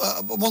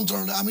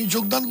মন্ত্রণালয়ে আমি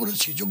যোগদান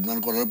করেছি, যোগদান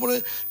করার পরে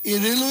এই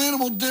রেলওয়ের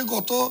মধ্যে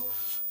গত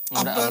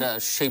আমরা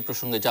সেই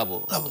প্রসঙ্গে যাব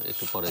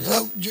একটু পরে।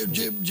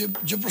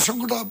 যে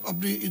প্রসঙ্গটা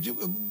আপনি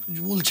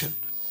বলছেন,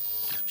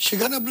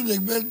 সেখানে আপনি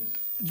দেখবেন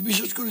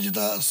বিশেষ করে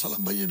যেটা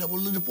সালাম ভাই যেটা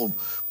বললেন যে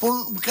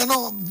কেন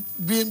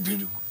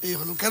বিএনপির এই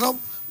হলো, কেন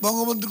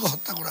বঙ্গবন্ধুকে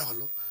হত্যা করা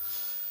হলো।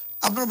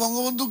 আপনার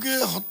বঙ্গবন্ধুকে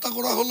হত্যা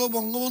করা হলো,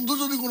 বঙ্গবন্ধু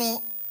যদি কোনো,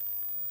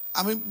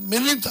 আমি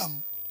মেনে নিতাম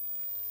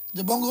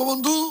যে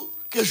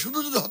বঙ্গবন্ধুকে শুধু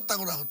যদি হত্যা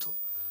করা হতো,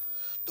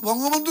 তো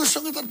বঙ্গবন্ধুর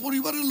সঙ্গে তার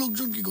পরিবারের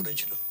লোকজন কি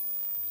করেছিল,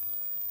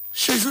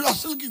 শেখ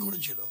রাসেল কি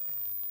করেছিল,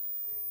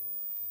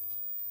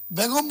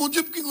 বেগম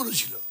মুজিব কি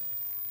করেছিল,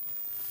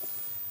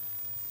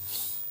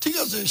 ঠিক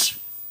আছে,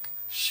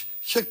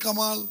 শেখ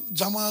কামাল,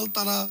 জামাল,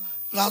 তারা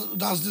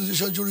রাজনীতির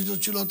সাথে জড়িত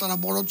ছিল, তারা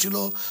বড় ছিল,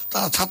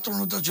 তারা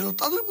ছাত্রনেতা ছিল,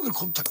 তাদের মধ্যে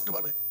ক্ষোভ থাকতে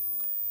পারে,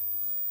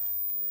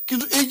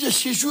 কিন্তু এই যে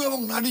শিশু এবং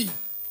নারী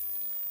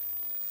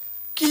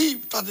কি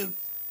তাদের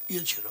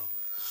ইয়ে ছিল।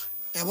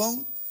 এবং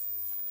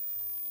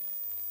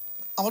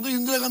আমাদের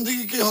ইন্দিরা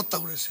গান্ধীকে কে হত্যা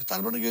করেছে,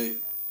 তার মানে কি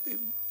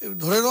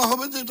ধরে নেওয়া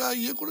হবে যে এটা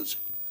ইয়ে করেছে,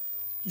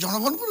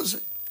 জনগণ করেছে?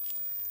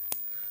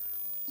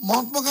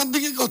 মহাত্মা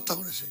গান্ধীকে কে হত্যা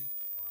করেছে,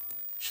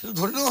 সেটা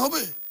ধরে নেওয়া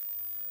হবে?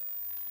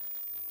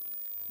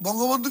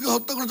 বঙ্গবন্ধুকে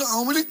হত্যা করেছে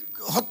আওয়ামী লীগ,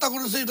 হত্যা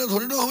করেছে, এটা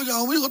ধরে নেওয়া হবে যে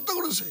আওয়ামী লীগ হত্যা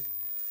করেছে?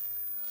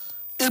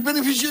 এর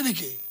বেনিফিশিয়ারি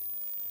কে,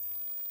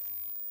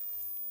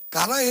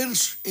 কারা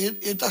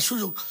এটা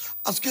সুযোগ?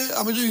 আজকে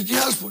আমি যদি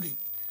ইতিহাস পড়ি,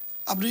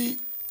 আপনি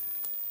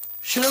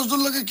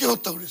সিরাজউদ্দৌলাকে কে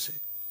হত্যা করেছে,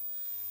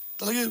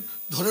 তাহলে কি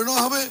ধরে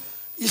নেওয়া হবে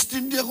ইস্ট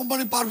ইন্ডিয়া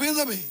কোম্পানি পার পেয়ে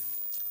যাবে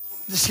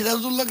যে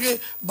সিরাজউদ্দৌলাকে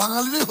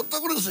বাঙালিরাই হত্যা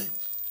করেছে?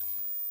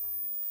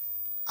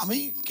 আমি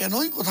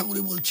কেনই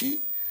কথাগুলি বলছি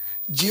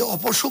যে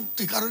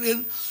অপশক্তি, কারণ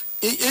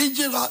এই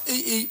যে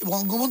এই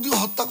বঙ্গবন্ধুকে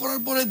হত্যা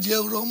করার পরে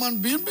জিয়াউর রহমান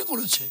বিএনপি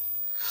করেছে,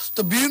 তো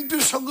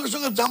বিএনপির সঙ্গে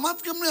সঙ্গে জামাত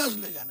কেমনে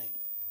আসলে এখানে?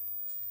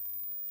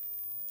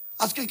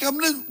 আজকে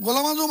কেমনে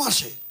গোলাম আজম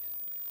আসে,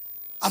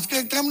 আজকে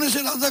কেমনে সে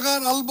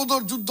রাজাকার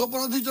আলবদর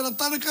যুদ্ধাপরাধী যারা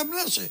তারা কেমনে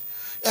আসে?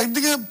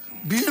 একদিকে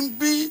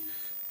বিএনপি,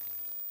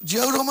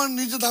 জিয়াউর রহমান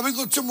নিজে দাবি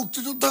করছে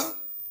মুক্তিযোদ্ধা,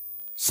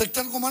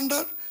 সেক্টর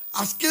কমান্ডার,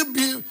 আজকে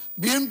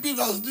বিএনপির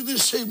রাজনীতির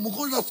সেই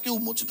মুখোশ আজকে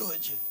উন্মোচিত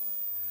হয়েছে।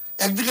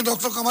 একদিকে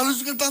ডক্টর কামাল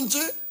হোসেনকে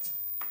টানছে,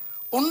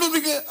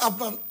 অন্যদিকে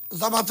আপনার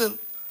জামাতের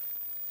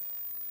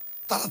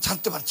তারা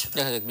ছাড়তে পারছে না।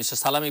 দেখা যাক মিস্টার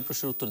সালাম এই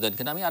প্রশ্নের উত্তর দেন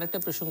কিনা। আমি আরেকটা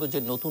প্রসঙ্গ, যে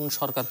নতুন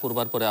সরকার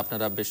করবার পরে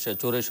আপনারা বেশ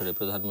জোরে সোরে,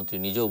 প্রধানমন্ত্রী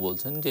নিজেও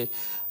বলছেন যে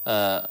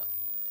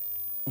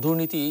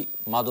দুর্নীতি,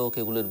 মাদক,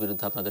 এগুলোর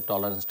বিরুদ্ধে আপনাদের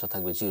টলারেন্সটা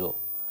থাকবে জিরো।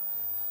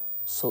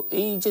 সো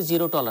এই যে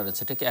জিরো টলারেন্স,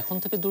 এটা কি এখন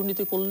থেকে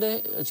দুর্নীতি করলে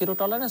জিরো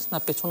টলারেন্স, না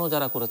পেছনেও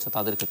যারা করেছে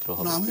তাদের ক্ষেত্রে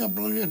হবে? না, আমি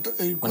আপনাকে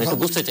এই মানে কথা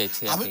এটা বুঝতে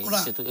চাইছি আমি আমি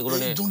যেহেতু এগুলো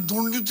নিয়ে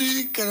দুর্নীতি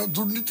কেন,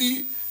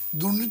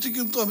 দুর্নীতি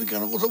কিন্তু আমি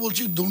কেন কথা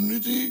বলছি,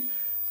 দুর্নীতি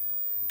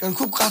কারণ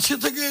খুব কাছে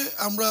থেকে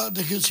আমরা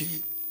দেখেছি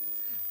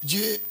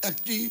যে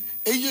একটি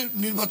এই যে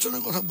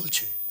নির্বাচনের কথা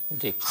বলছে,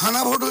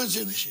 হানা ভোট হয়েছে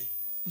দেশে,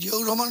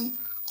 জিয়াউর রহমান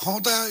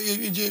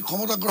এই যে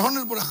ক্ষমতা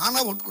গ্রহণের পরে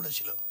হানা ভোট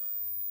করেছিল।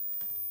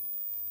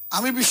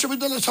 আমি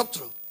বিশ্ববিদ্যালয়ের ছাত্র,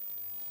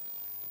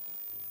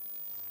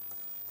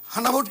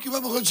 হানা ভোট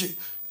কিভাবে হয়েছে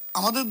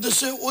আমাদের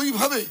দেশে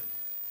ওইভাবে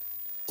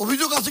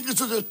অভিযোগ আছে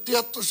কিছু, যে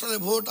 73 সালে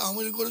ভোট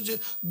আওয়ামী লীগ করেছে,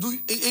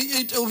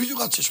 এইটা অভিযোগ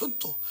আছে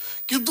সত্য,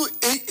 কিন্তু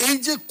এই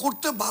যে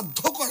করতে বাধ্য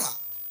করা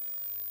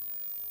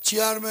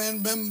চেয়ারম্যান,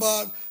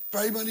 মেম্বার,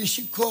 প্রাইমারি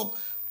শিক্ষক,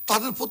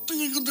 তাদের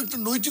প্রত্যেকের কিন্তু একটা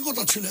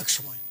নৈতিকতা ছিল এক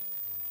সময়,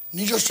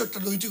 নিজস্ব একটা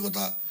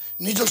নৈতিকতা,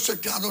 নিজস্ব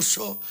একটি আদর্শ,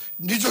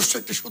 নিজস্ব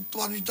একটি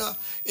সত্যবাদিতা,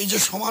 এই যে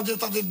সমাজে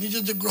তাদের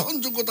নিজের যে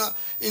গ্রহণযোগ্যতা,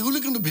 এগুলি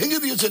কিন্তু ভেঙে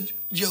দিয়েছে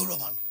জিয়াউর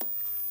রহমান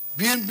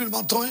বিএনপির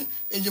মাধ্যমে।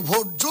 এই যে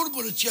ভোট জোর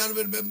করে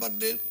চেয়ারম্যান,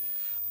 মেম্বারদের,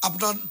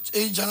 আপনার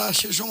এই যারা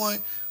সে সময়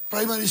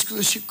প্রাইমারি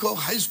স্কুলের শিক্ষক,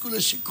 হাই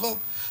স্কুলের শিক্ষক,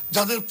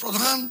 যাদের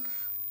প্রধান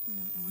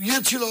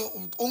ছিল,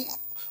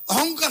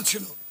 অহংকার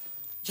ছিল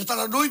যে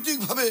তারা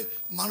নৈতিকভাবে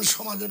মানুষ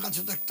সমাজের কাছে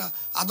একটা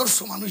আদর্শ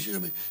মানুষ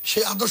হিসেবে,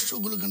 সেই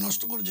আদর্শগুলোকে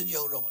নষ্ট করেছে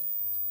জিয়াউর রহমান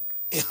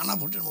এই হানা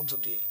ভোটের মধ্য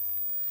দিয়ে।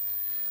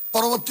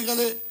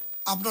 পরবর্তীকালে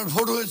আপনার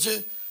ভোট হয়েছে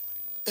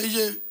এই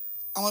যে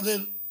আমাদের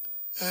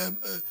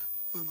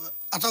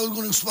আতাউল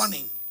গনি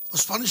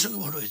ওসমানীর সঙ্গে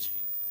ভোট হয়েছে।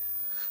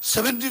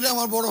 70-এ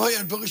আমার বড় ভাই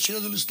অ্যাডভোকেট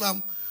সিরাজুল ইসলাম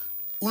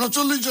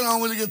 39 জন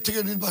আওয়ামী লীগের থেকে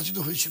নির্বাচিত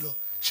হয়েছিল,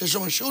 সে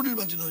সময় সেও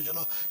নির্বাচিত হয়েছিল,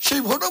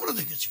 সেই ভোট আমরা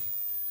দেখেছি।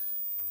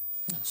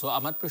 সো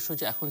আমার প্রশ্ন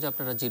যে এখন যে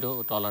আপনারা জিরো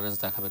টলারেন্স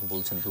দেখাবেন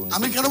বলছেন,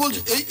 আমি কেন বলছি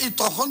এই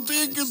তখন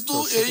থেকে কিন্তু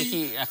এই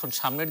কি এখন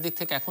সামনের দিক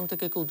থেকে এখন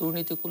থেকে কেউ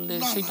দুর্নীতি করলে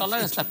সেই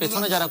টলারেন্স, না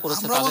পেছনে যারা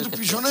করেছে আমরা তাদের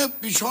ক্ষেত্রে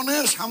পিছনে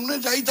সামনে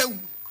যাই থাক,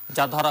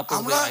 যা ধরা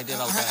পড়বে আইনের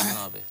আওতায়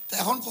আনা হবে।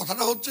 এখন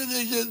কথাটা হচ্ছে যে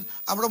এই যে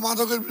আমরা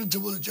মাদকের বিরুদ্ধে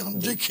বলেছি, এখন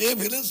যে খেয়ে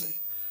ফেলেছে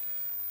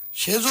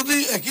সে যদি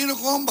একই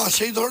রকম বা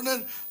সেই ধরনের,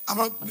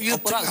 আমরা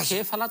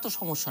খেয়ে ফেলা তো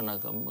সমস্যা না,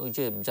 ওই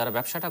যে যারা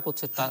ব্যবসাটা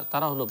করছে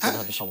তারা হলো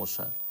প্রধান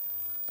সমস্যা।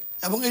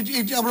 এবং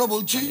এটি আমরা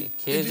বলছি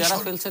খেয়ে যারা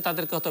ফেলছে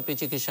তাদেরকে হয়তো আপনি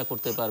চিকিৎসা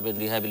করতে পারবেন,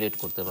 রিহ্যাবিলিট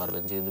করতে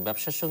পারবেন, কিন্তু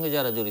ব্যবসার সঙ্গে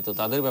যারা জড়িত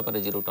তাদের ব্যাপারে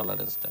জিরো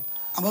টলারেন্সটা।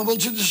 আমরা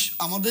বলছি যে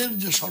আমাদের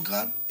যে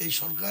সরকার, এই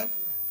সরকার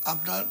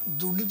আপনার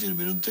দুর্নীতির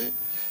বিরুদ্ধে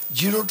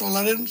জিরো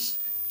টলারেন্স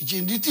যে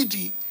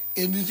নীতিটি,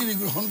 এই নীতিটি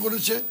গ্রহণ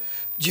করেছে।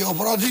 যে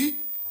অপরাধী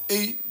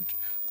এই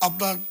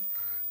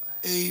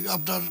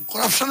আপনার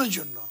করাপশনের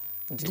জন্য,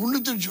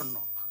 দুর্নীতির জন্য,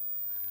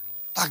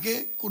 তাকে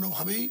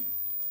কোনোভাবেই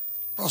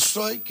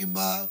প্রশ্রয়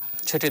কিংবা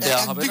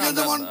একদিকে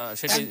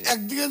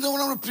যেমন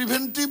আমরা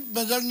প্রিভেন্টিভ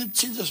মেজার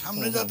নিচ্ছি যে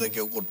সামনে যাতে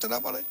কেউ করতে না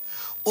পারে,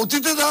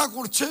 অতীতে যারা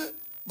করছে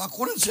বা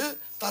করেছে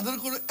তাদের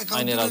করে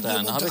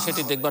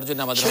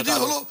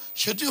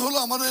সেটি হলো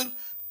আমাদের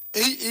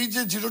এই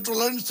যে জিরো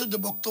টলারেন্সের যে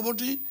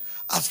বক্তব্যটি,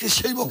 আজকে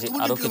সেই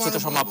বক্তব্যটি আরো কিছুটা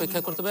সময়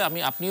অপেক্ষা করতে হবে।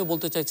 আপনিও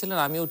বলতে চাইছিলেন,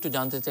 আমিও একটু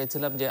জানতে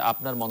চাইছিলাম যে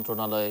আপনার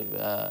মন্ত্রণালয়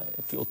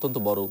একটি অত্যন্ত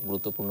বড়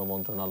গুরুত্বপূর্ণ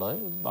মন্ত্রণালয়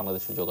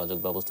বাংলাদেশের যোগাযোগ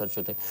ব্যবস্থার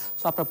সাথে।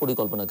 তো আপনার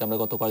পরিকল্পনাকে আমরা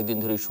গত কয়েকদিন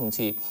ধরে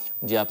শুনছি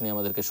যে আপনি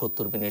আমাদেরকে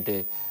 70 মিনিটে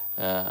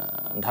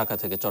ঢাকা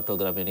থেকে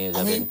চট্টগ্রামে নিয়ে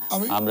যাবেন,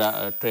 আমরা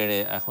ট্রেনে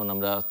এখন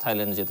আমরা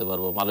থাইল্যান্ড যেতে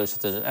পারবো,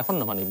 মালয়েশিয়াতে এখন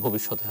না, মানে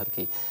ভবিষ্যতে আর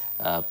কি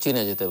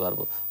চীনে যেতে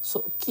পারবো। সো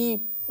কি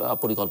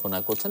পরিকল্পনা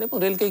করছেন? এবং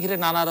রেলকে ঘিরে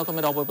নানা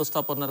রকমের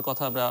অব্যবস্থাপনার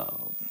কথা আমরা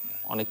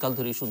অনেককাল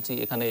ধরেই শুনছি,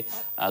 এখানে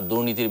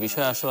দুর্নীতির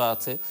বিষয় আসা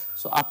আছে।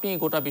 সো আপনি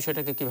গোটা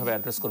বিষয়টাকে কিভাবে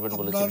অ্যাড্রেস করবেন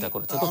বলে চিন্তা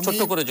করেছেন? খুব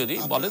ছোট্ট করে যদি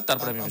বলেন,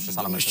 তারপরে আমি মিস্টার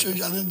সালাম। নিশ্চয়ই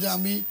জানেন যে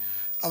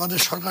আমাদের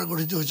সরকার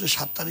গঠিত হয়েছে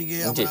 7 তারিখে,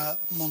 আমরা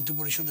মন্ত্রী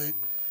পরিষদে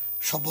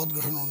শপথ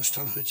গ্রহণ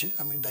অনুষ্ঠান হয়েছে,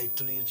 আমি দায়িত্ব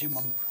নিয়েছি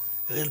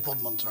রেলপথ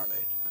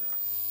মন্ত্রণালয়ের।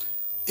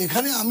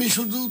 এখানে আমি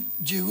শুধু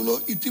যেগুলো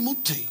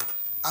ইতিমধ্যেই,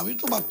 আমি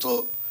তো মাত্র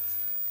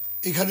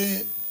এখানে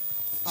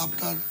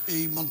আপনার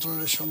এই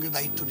মন্ত্রণালয়ের সঙ্গে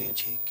দায়িত্ব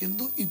নিয়েছি,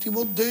 কিন্তু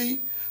ইতিমধ্যেই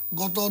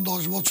বিগত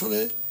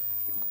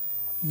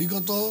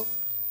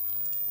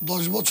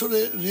 10 বছরে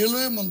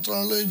রেলওয়ে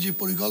মন্ত্রণালয়ে যে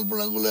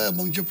পরিকল্পনাগুলো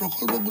এবং যে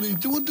প্রকল্পগুলি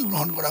ইতিমধ্যে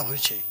গ্রহণ করা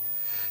হয়েছে,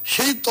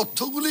 সেই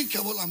তথ্যগুলি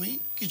কেবল আমি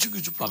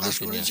কিছু প্রকাশ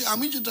করেছি।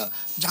 আমি যেটা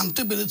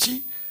জানতে পেরেছি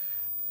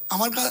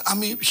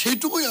আমি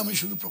সেইটুকুই আমি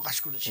শুধু প্রকাশ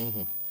করেছি।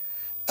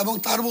 এবং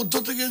তার মধ্য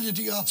থেকে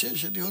যেটি আছে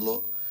সেটি হলো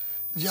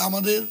যে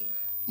আমাদের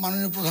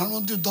মাননীয়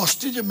প্রধানমন্ত্রী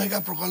 10টি যে মেগা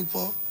প্রকল্প,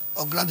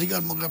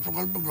 অগ্রাধিকার মেগা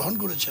প্রকল্প গ্রহণ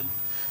করেছেন,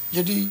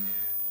 যেটি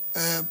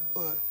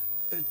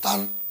তার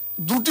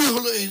 2টি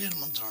হলো এই রেল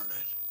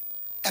মন্ত্রণালয়ের।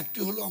 একটি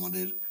হলো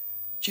আমাদের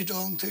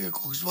চিটাগং থেকে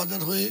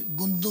কক্সবাজার হয়ে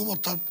গুন্দুম,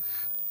 অর্থাৎ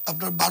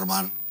আপনার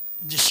বার্মার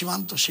যে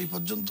সীমান্ত সেই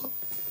পর্যন্ত।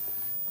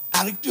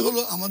 আরেকটি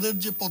হলো আমাদের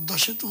যে পদ্মা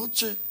সেতু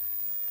হচ্ছে,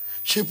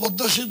 সেই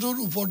পদ্মা সেতুর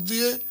উপর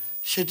দিয়ে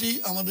সেটি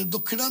আমাদের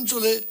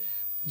দক্ষিণাঞ্চলে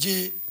যে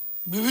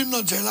বিভিন্ন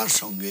জেলার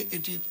সঙ্গে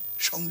এটির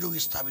সংযোগ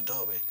স্থাপিত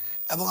হবে।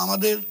 এবং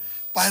আমাদের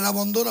পায়রা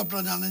বন্দর,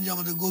 আপনারা জানেন যে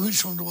আমাদের গভীর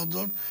সমুদ্র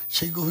বন্দর,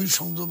 সেই গভীর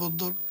সমুদ্র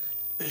বন্দর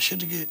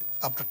সেটিকে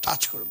আপনার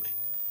টাচ করবে।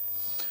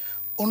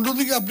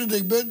 অন্যদিকে আপনি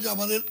দেখবেন যে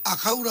আমাদের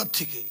আখাউড়ার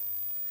থেকে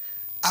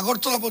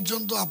আগরতলা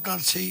পর্যন্ত আপনার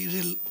সেই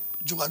রেল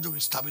যোগাযোগ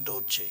স্থাপিত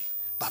হচ্ছে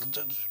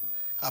ভারতের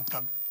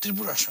আপনার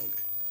ত্রিপুরার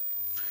সঙ্গে।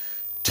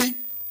 ঠিক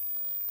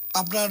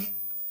আপনার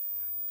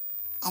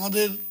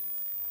আমাদের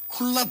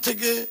খুলনা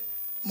থেকে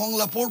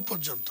মংলা পোর্ট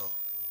পর্যন্ত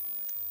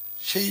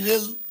সেই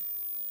রেল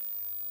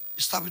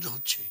স্থাপিত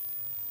হচ্ছে।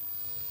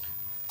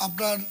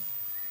 আপনার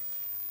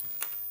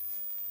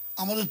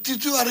আমাদের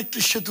তৃতীয় আরেকটি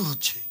সেতু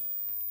হচ্ছে,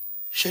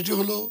 সেটি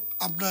হলো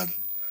আপনার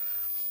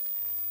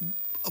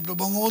আপনার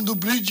বঙ্গবন্ধু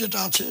ব্রিজ যেটা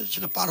আছে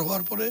সেটা পার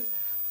হওয়ার পরে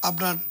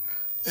আপনার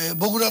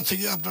বগুড়া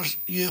থেকে আপনার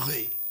ইয়ে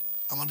হয়ে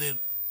আমাদের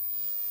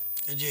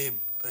এই যে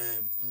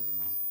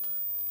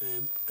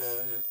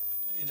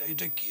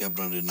এটা কি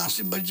আপনার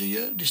নাসিমবাড়ি যে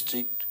ইয়ে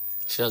ডিস্ট্রিক্ট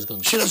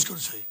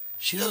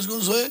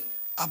সিরাজগঞ্জ হয়ে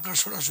আপনার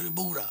সরাসরি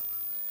বগুড়া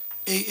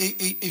এই এই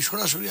এই এই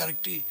সরাসরি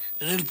আরেকটি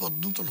রেলপথ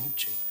নূতন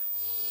হচ্ছে।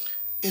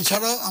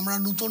 এছাড়াও আমরা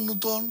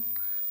নূতন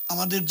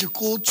আমাদের যে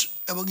কোচ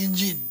এবং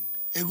ইঞ্জিন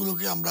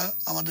এগুলোকে আমরা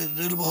আমাদের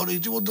রেলবহরে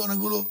ইতিমধ্যে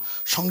অনেকগুলো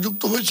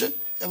সংযুক্ত হয়েছে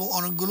এবং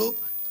অনেকগুলো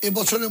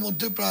এবছরের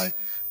মধ্যে প্রায়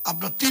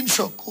আপনার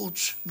 300 কোচ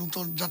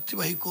নূতন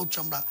যাত্রীবাহী কোচ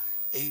আমরা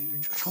এই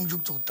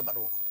সংযুক্ত করতে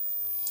পারবো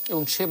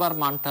এবং সেবার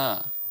মানটা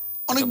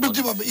অনেক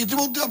বৃদ্ধি পাবে।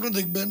 ইতিমধ্যে আপনারা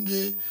দেখবেন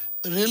যে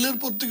রেলের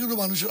প্রতি কিন্তু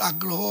মানুষের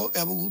আগ্রহ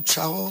এবং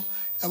উৎসাহ,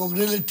 এবং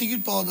রেলের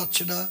টিকিট পাওয়া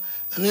যাচ্ছে না,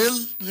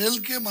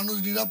 রেলকে মানুষ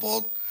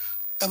নিরাপদ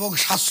এবং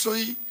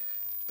সাশ্রয়ী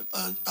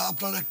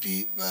আপনার একটি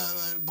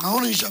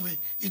বাহন হিসাবে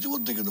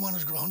ইতিমধ্যে কিন্তু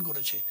মানুষ গ্রহণ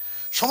করেছে।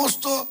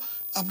 সমস্ত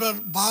আপনার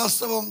বাস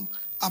এবং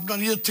আপনার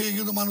ইয়ের থেকে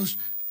কিন্তু মানুষ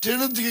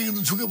ট্রেনের দিকে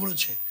কিন্তু ঝুঁকে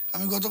পড়েছে।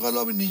 আমি গতকালও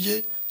আমি নিজে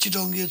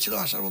চিটং গিয়েছিলাম,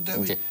 আসার মধ্যে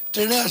আমি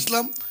ট্রেনে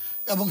আসলাম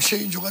এবং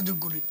সেই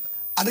যোগাযোগগুলি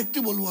আরেকটি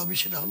বলবো আমি,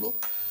 সেটা হলো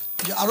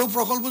যে আরও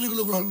প্রকল্প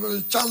যেগুলো গ্রহণ করে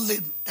 4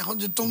 লেন, এখন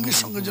যে টঙ্গীর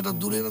সঙ্গে যেটা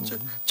দূরে আছে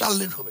 4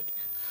 লেন হবে,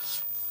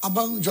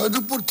 এবং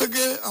জয়দেবপুর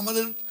থেকে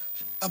আমাদের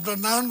আপনার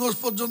নারায়ণগঞ্জ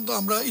পর্যন্ত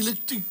আমরা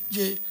ইলেকট্রিক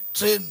যে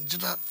ট্রেন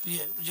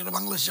যেটা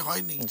বাংলাদেশে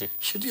হয়নি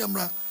সেটি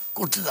আমরা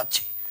করতে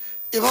যাচ্ছি।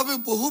 এভাবে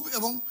বহু,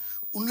 এবং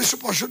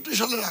 1965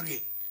 সালের আগে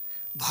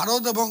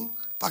ভারত এবং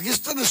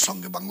পাকিস্তানের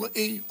সঙ্গে বাংলা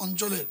এই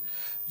অঞ্চলের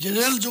যে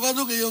রেল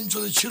যোগাযোগ এই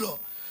অঞ্চলে ছিল,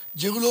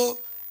 যেগুলো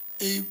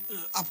এই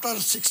আপনার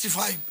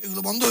 65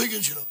 এগুলো বন্ধ হয়ে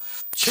গিয়েছিল,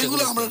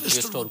 সেগুলো আমরা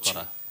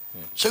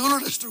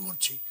রেস্টোর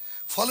করছি।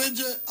 ফলে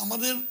যে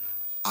আমাদের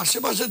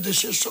আশেপাশের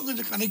দেশের সঙ্গে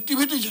যে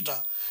কানেক্টিভিটি যেটা,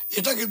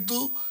 এটা কিন্তু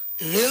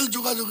রেল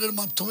যোগাযোগের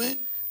মাধ্যমে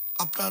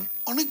আপনার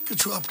অনেক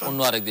কিছু আপনার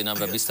অন্য আরেকদিন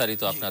আমরা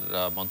বিস্তারিত আপনার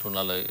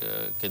মন্ত্রণালয়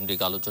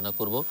কেন্দ্রিক আলোচনা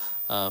করব।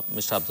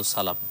 মিস্টার আব্দুস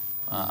সালাম,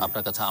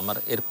 আপনার কাছে আমার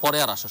এরপরে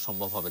আর আসা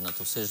সম্ভব হবে না,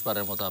 তো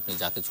শেষবারের মতো আপনি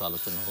যা কিছু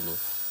আলোচনা হলো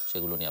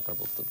সেগুলো নিয়ে আপনার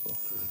বক্তব্য।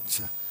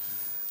 আচ্ছা,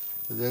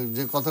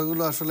 যে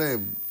কথাগুলো আসলে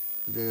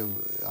যে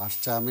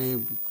আসছে, আমি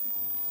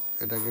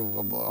এটাকে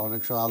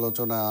অনেক সময়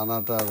আলোচনায়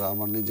আনাটার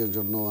আমার নিজের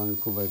জন্য আমি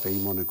খুব একটা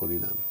মনে করি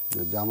না।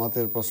 যে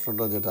জামাতের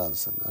প্রশ্নটা যেটা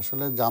আছেন,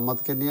 আসলে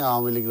জামাতকে নিয়ে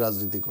আওয়ামী লীগ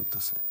রাজনীতি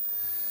করতেছে।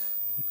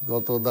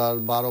 গত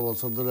 12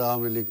 বছর ধরে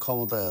আওয়ামী লীগ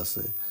ক্ষমতায়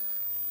আছে,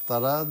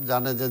 তারা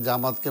জানে যে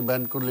জামাতকে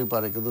ব্যান করলেই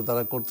পারে, কিন্তু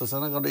তারা করতেছে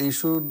না, কারণ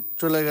ইস্যু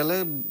চলে গেলে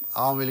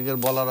আওয়ামী লীগের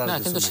বলার আর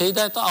কিছু কিন্তু সেই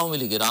দায়িত্ব আওয়ামী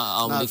লীগের,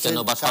 আওয়ামী লীগ কেন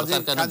বা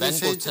সরকার কেন ব্যান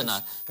করছে না,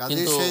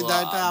 কিন্তু সেই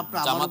দায়টা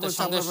জামাতের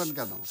সঙ্গে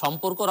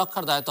সম্পর্ক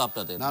রক্ষার দায়িত্ব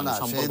আপনাদের,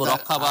 সম্পর্ক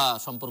রক্ষা বা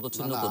সম্পর্ক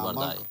ছিন্ন করবার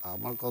দায়।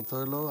 আমার কথা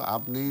হলো,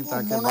 আপনি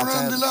তাকে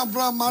মনোনয়ন দিলে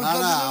আপনারা মার্কা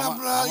দিলেন,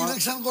 আপনারা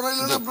ইলেকশন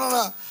করাইলেন,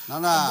 আপনারা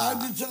দায়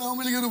দিচ্ছেন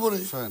আওয়ামী লীগের উপরে।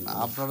 শুনেন,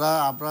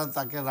 আপনারা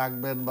তাকে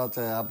রাখবেন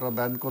বাঁচায়, আপনারা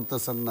ব্যান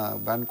করতেছেন না,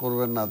 ব্যান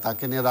করবেন না,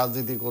 তাকে নিয়ে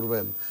রাজনীতি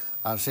করবেন,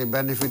 আর সেই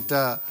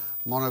বেনিফিটটা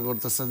মনে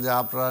করতেছেন যে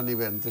আপনারা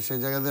নেবেন। তো সেই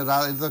জায়গাতে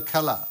তো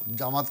খেলা,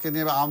 জামাতকে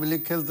নিয়ে আওয়ামী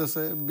লীগ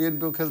খেলতেছে,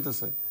 বিএনপিও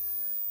খেলতেছে।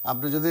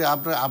 আপনি যদি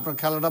আপনার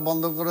খেলাটা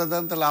বন্ধ করে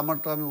দেন, তাহলে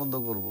আমারটা আমি বন্ধ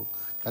করব।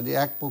 কাজে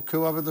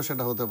একপক্ষীয়ভাবে তো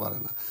সেটা হতে পারে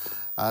না।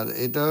 আর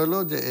এটা হলো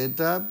যে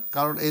এটা,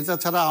 কারণ এটা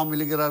ছাড়া আওয়ামী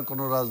লীগের আর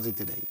কোনো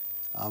রাজনীতি নেই।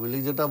 আওয়ামী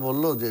লীগ যেটা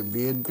বললো যে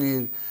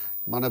বিএনপির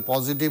মানে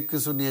পজিটিভ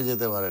কিছু নিয়ে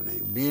যেতে পারে নাই,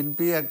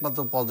 বিএনপি একমাত্র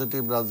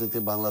পজিটিভ রাজনীতি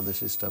বাংলাদেশ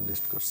এস্টাবলিশ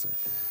করছে।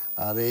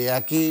 আর এই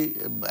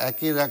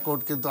একই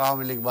রেকর্ড কিন্তু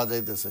আওয়ামী লীগ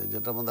বাজাইতেছে,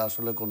 যেটার মধ্যে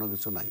আসলে কোনো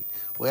কিছু নাই,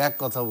 ওই এক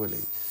কথা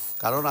বলেই।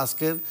 কারণ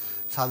আজকের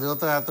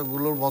স্বাধীনতা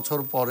এতগুলো বছর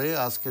পরে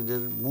আজকে যে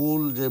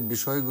মূল যে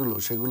বিষয়গুলো,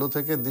 সেগুলো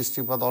থেকে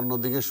দৃষ্টিপাত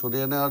অন্যদিকে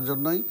সরিয়ে নেওয়ার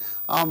জন্যই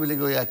আওয়ামী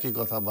লীগ ওই একই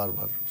কথা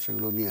বারবার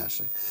সেগুলো নিয়ে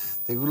আসে।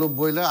 এগুলো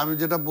বইলে আমি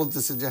যেটা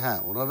বলতেছি যে হ্যাঁ,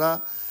 ওনারা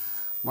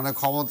মানে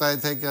ক্ষমতায়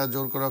থেকে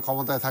জোর করে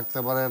ক্ষমতায় থাকতে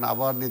পারেন,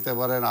 আবার নিতে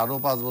পারেন, আরও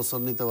 5 বছর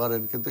নিতে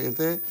পারেন, কিন্তু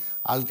এতে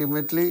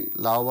আলটিমেটলি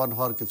লাভবান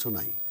হওয়ার কিছু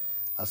নাই।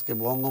 আজকে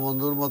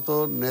বঙ্গবন্ধুর মতো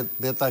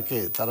নেতাকে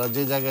তারা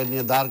যে জায়গায়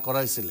নিয়ে দাঁড়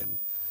করাইছিলেন,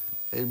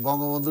 এই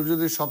বঙ্গবন্ধুর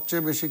যদি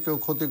সবচেয়ে বেশি কেউ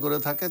ক্ষতি করে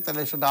থাকে,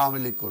 তাহলে সেটা আওয়ামী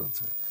লীগ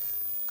করেছে।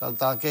 কারণ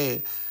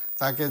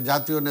তাকে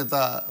জাতীয়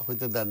নেতা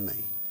হইতে দেন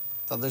নাই,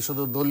 তাদের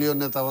শুধু দলীয়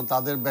নেতা এবং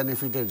তাদের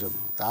বেনিফিটের জন্য।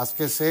 তা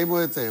আজকে সেই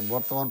বইতে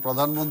বর্তমান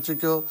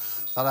প্রধানমন্ত্রীকেও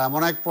তারা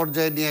এমন এক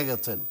পর্যায়ে নিয়ে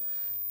গেছেন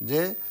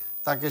যে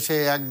তাকে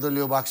সেই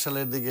একদলীয়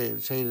বাকশালের দিকে,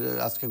 সেই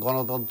আজকে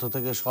গণতন্ত্র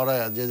থেকে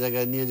সরায় যে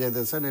জায়গায় নিয়ে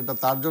যেতেছেন, এটা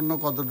তার জন্য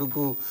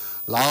কতটুকু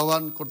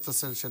লাভবান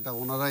করতেছেন সেটা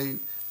ওনারাই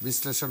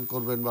বিশ্লেষণ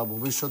করবেন, বা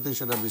ভবিষ্যতেই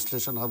সেটা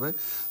বিশ্লেষণ হবে।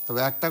 তবে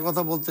একটা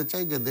কথা বলতে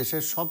চাই, যে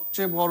দেশের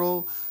সবচেয়ে বড়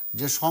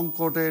যে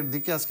সংকটের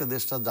দিকে আজকে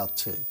দেশটা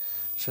যাচ্ছে,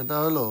 সেটা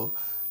হলো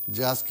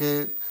যে আজকে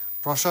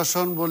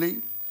প্রশাসন বলি,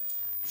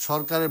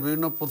 সরকারের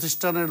বিভিন্ন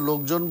প্রতিষ্ঠানের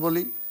লোকজন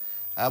বলি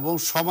এবং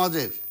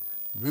সমাজের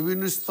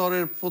বিভিন্ন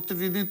স্তরের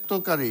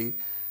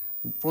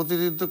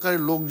প্রতিনিধিত্বকারী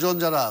লোকজন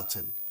যারা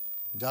আছেন,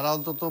 যারা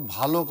অন্তত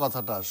ভালো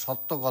কথাটা,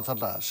 সত্য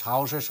কথাটা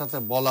সাহসের সাথে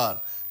বলার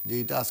যে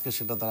এটা আজকে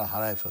সেটা তারা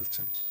হারায়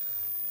ফেলছেন।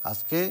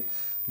 আজকে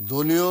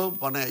দলীয়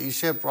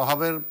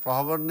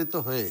প্রভাবান্বিত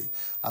হয়ে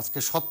আজকে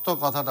সত্য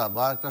কথাটা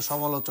বা একটা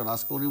সমালোচনা,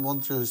 আজকে উনি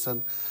মন্ত্রী হয়েছেন,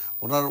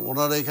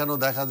 ওনার এখানেও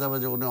দেখা যাবে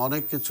যে উনি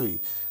অনেক কিছুই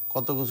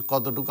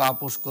কতটুকু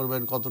আপোষ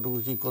করবেন, কতটুকু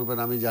কি করবেন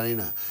আমি জানি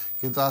না,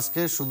 কিন্তু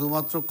আজকে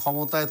শুধুমাত্র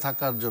ক্ষমতায়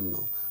থাকার জন্য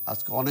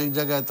আজকে অনেক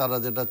জায়গায় তারা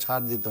যেটা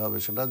ছাড় দিতে হবে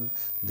সেটা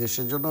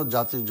দেশের জন্য,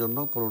 জাতির জন্য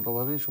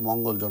কোনোটাভাবেই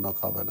মঙ্গলজনক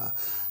হবে না।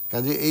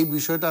 কাজে এই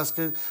বিষয়টা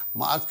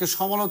আজকে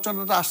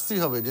সমালোচনাটা আসতেই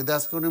হবে। যদি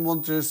আজকে উনি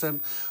মন্ত্রী হয়েছেন,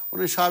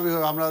 উনি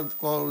স্বাভাবিকভাবে আমরা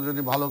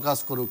যদি ভালো কাজ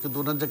করুক, কিন্তু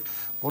ওনার যে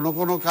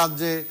কোনো কাজ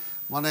যে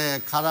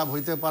খারাপ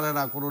হইতে পারে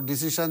না, কোনো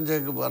ডিসিশন যে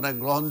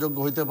গ্রহণযোগ্য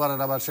হইতে পারে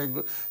না বা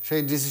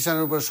সেই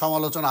ডিসিশনের উপরে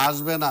সমালোচনা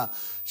আসবে না,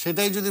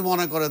 সেটাই যদি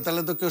মনে করে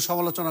তাহলে তো কেউ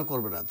সমালোচনা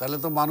করবে না। তাহলে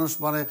তো মানুষ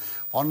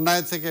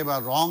অন্যায় থেকে বা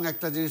রং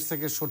একটা জিনিস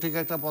থেকে সঠিক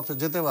একটা পথে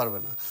যেতে পারবে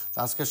না।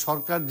 আজকে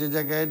সরকার যে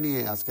জায়গায়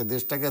নিয়ে আজকে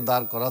দেশটাকে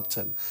দাঁড়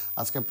করাচ্ছেন,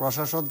 আজকে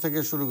প্রশাসন থেকে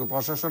শুরু করে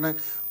প্রশাসনে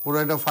কোনো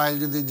একটা ফাইল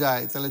যদি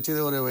যায় তাহলে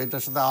চিন্তা করে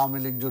এটার সাথে আওয়ামী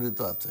লীগ জড়িত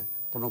আছে,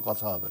 কোনো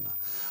কথা হবে না।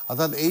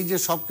 অর্থাৎ এই যে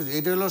সব কিছু,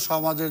 এটা হলো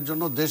সমাজের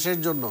জন্য, দেশের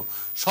জন্য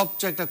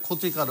সবচেয়ে একটা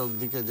ক্ষতিকারক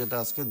দিকে যেটা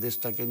আজকে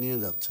দেশটাকে নিয়ে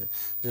যাচ্ছে,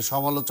 যে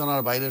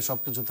সমালোচনার বাইরে সব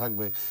কিছু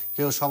থাকবে,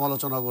 কেউ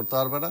সমালোচনা করতে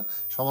পারবে না,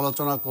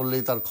 সমালোচনা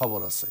করলেই তার খবর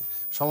আছে,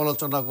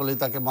 সমালোচনা করলেই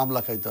তাকে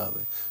মামলা খাইতে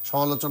হবে,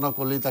 সমালোচনা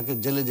করলেই তাকে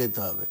জেলে যেতে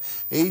হবে।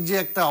 এই যে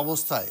একটা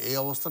অবস্থা, এই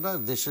অবস্থাটা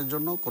দেশের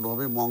জন্য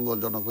কোনোভাবেই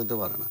মঙ্গলজনক হইতে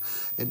পারে না।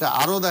 এটা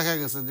আরও দেখা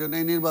গেছে যে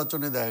এই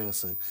নির্বাচনে দেখা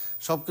গেছে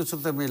সব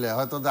কিছুতে মিলে,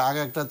 হয়তো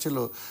আগে একটা ছিল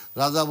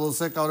রাজা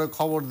বলছে কাউরে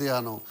খবর দিয়ে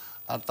আনো,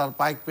 আর তার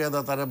পাইক পেয়াদা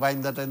তারে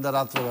বাইন্দা টাইন্দা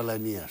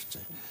রাত্রেবেলায় নিয়ে আসছে।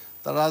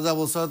 তার রাজা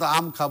বলছে হয়তো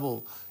আম খাবো,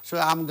 সে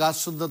আম গাছ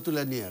শুদ্ধ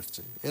তুলে নিয়ে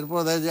আসছে।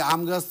 এরপরে দেখে যে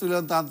আম গাছ তুলে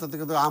আনতে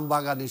থেকে তো আম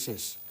বাগানই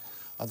শেষ।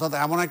 অর্থাৎ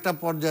এমন একটা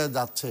পর্যায়ে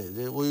যাচ্ছে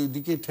যে ওই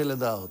দিকেই ঠেলে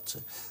দেওয়া হচ্ছে।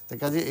 তো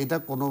কাজে এটা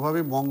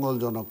কোনোভাবেই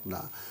মঙ্গলজনক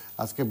না।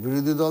 আজকে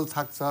বিরোধী দল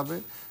থাকতে হবে,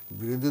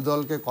 বিরোধী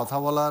দলকে কথা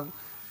বলার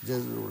যে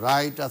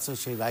রাইট আছে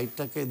সেই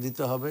রাইটটাকে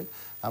দিতে হবে।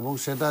 এবং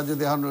সেটা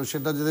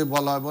যদি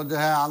বলা হয় যে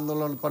হ্যাঁ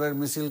আন্দোলন করেন,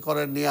 মিছিল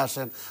করেন, নিয়ে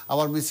আসেন,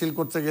 আবার মিছিল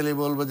করতে গেলেই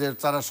বলবে যে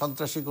তারা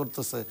সন্ত্রাসী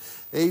করতেছে।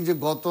 এই যে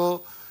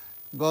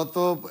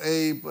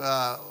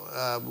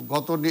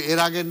এর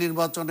আগের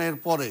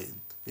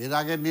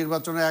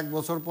নির্বাচনে 1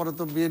 বছর পরে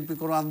তো বিএনপি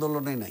কোনো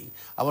আন্দোলনেই নাই,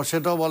 আবার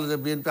সেটাও বলে যে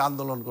বিএনপি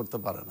আন্দোলন করতে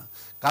পারে না।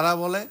 কারা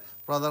বলে?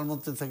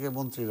 প্রধানমন্ত্রী থেকে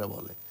মন্ত্রীরা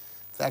বলে।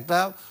 একটা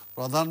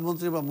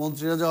প্রধানমন্ত্রী বা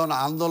মন্ত্রীরা যখন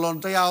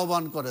আন্দোলনটাই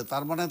আহ্বান করে,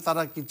 তার মানে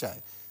তারা কি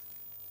চায়?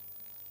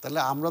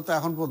 তাহলে আমরা তো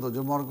এখন পর্যন্ত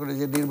যে মনে করি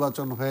যে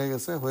নির্বাচন হয়ে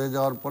গেছে, হয়ে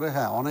যাওয়ার পরে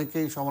হ্যাঁ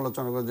অনেকেই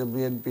সমালোচনা করে যে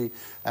বিএনপি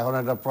এখন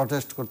একটা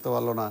প্রটেস্ট করতে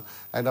পারলো না,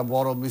 একটা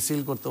বড়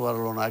মিছিল করতে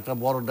পারলো না, একটা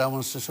বড়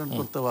ডেমনস্ট্রেশন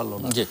করতে পারলো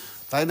না,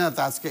 তাই না?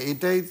 তা আজকে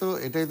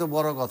এটাই তো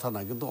বড় কথা না,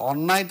 কিন্তু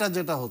অন্যায়টা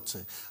যেটা হচ্ছে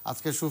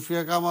আজকে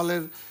সুফিয়া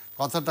কামালের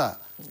কথাটা,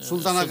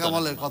 সুলতানা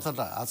কামালের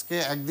কথাটা আজকে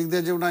একদিক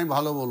দিয়ে যেমন আমি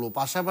ভালো বলবো,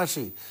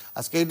 পাশাপাশি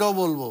আজকে এটাও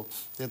বলবো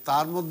যে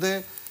তার মধ্যে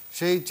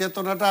সেই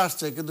চেতনাটা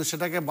আসছে, কিন্তু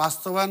সেটাকে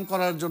বাস্তবায়ন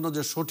করার জন্য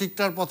যে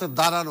সঠিকটার পথে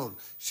দাঁড়ানোর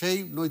সেই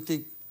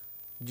নৈতিক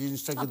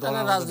জিনিসটা কিন্তু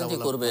আপনারা রাজনীতি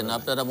করবেন,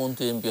 আপনারা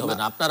মন্ত্রী এমপি হবেন,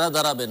 আপনারা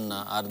দাঁড়াবেন না।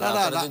 আর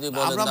আপনারা যদি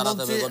বলেন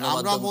দাঁড়াতে হবে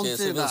গণমাধ্যমকে,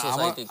 সিভিল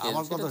সোসাইটিকে,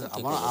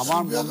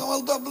 আমার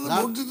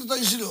ভোট দিতে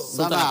চাইছিল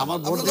না, আমার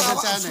ভোট দিতে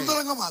চায়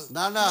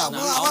না, না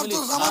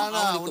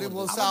উনি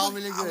বলছে আওয়ামী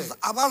লীগ,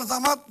 আবার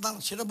জামাত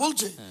সেটা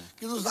বলছে,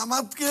 কিন্তু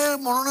জামাতকে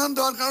মনোনয়ন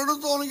দেওয়ার কারণে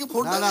তো অনেকে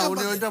ভোট দেয় না।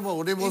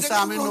 উনি বলছে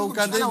আমি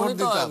নৌকাতেই ভোট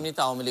দিতাম,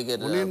 এমনিতে আওয়ামী লীগের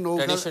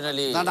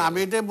ট্র্যাডিশনালি। না আমি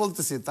এটাই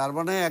বলতেছি, তার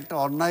মানে একটা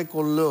অন্যায়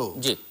করলেও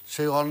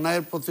সেই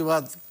অন্যায়ের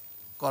প্রতিবাদ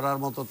করার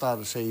মতো তার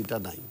সেইটা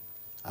নাই,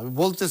 আমি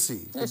বলতেছি।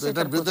 কিন্তু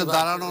এটার বিরুদ্ধে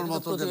দাঁড়ানোর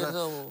মতো যেটা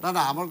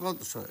না আমার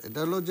কথা এটা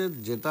হলো যে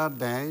যেটা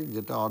ন্যায়,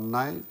 যেটা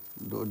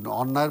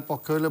অন্যায়ের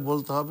পক্ষে হলে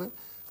বলতে হবে,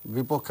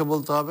 বিপক্ষে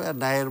বলতে হবে, আর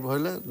ন্যায়ের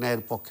হলে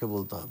ন্যায়ের পক্ষে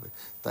বলতে হবে।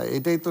 তাই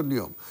এটাই তো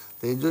নিয়ম।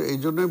 তো এই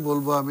জন্যই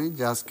বলবো আমি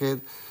যে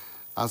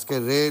আজকে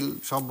রেল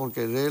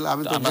সম্পর্কে,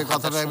 আমি তো যে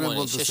কথাটা আমি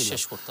বলতেছি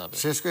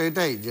শেষ করে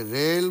এটাই যে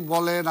রেল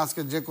বলেন,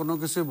 আজকে যে কোনো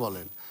কিছুই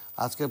বলেন,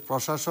 আজকে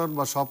প্রশাসন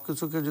বা সব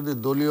কিছুকে যদি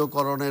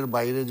দলীয়করণের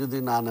বাইরে যদি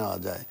না নেওয়া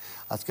যায়,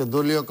 আজকে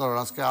দলীয়করণ,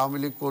 আজকে আওয়ামী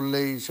লীগ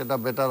করলেই সেটা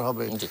বেটার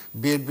হবে,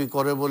 বিএনপি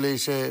করে বলেই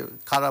সে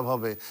খারাপ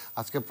হবে।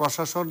 আজকে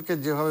প্রশাসনকে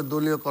যেভাবে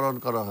দলীয়করণ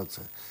করা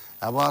হচ্ছে,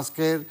 এবং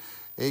আজকের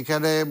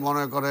এইখানে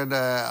মনে করেন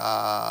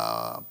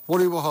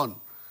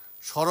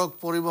সড়ক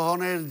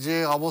পরিবহনের যে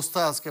অবস্থা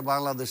আজকে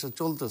বাংলাদেশে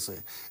চলতেছে,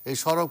 এই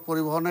সড়ক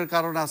পরিবহনের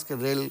কারণে আজকে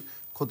রেল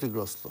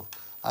ক্ষতিগ্রস্ত।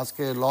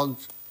 আজকে লঞ্চ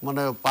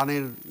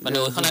পানির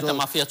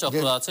মাফিয়া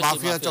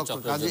চক্র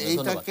কাজে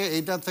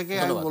এইটা থেকে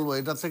আমি বলবো,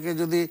 এটা থেকে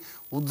যদি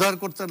উদ্ধার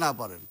করতে না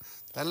পারেন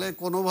তাহলে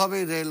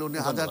কোনোভাবেই রেল উনি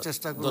হাজার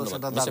চেষ্টা করলে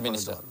সেটা দাঁড়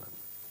করাতে পারবেন।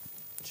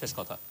 শেষ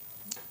কথা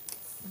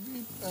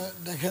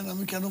দেখেন,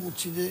 আমি কেন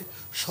বলছি যে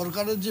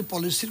সরকারের যে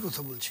পলিসির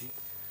কথা বলছি,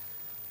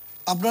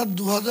 আপনার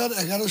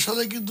 2011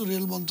 সালে কিন্তু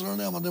রেল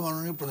মন্ত্রণালয়ে আমাদের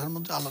মাননীয়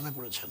প্রধানমন্ত্রী আলাদা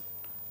করেছেন,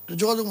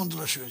 যোগাযোগ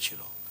মন্ত্রণালয়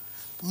ছিল।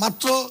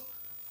 মাত্র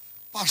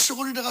 500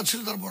 কোটি টাকা ছিল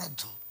তার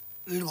বরাদ্দ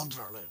রেল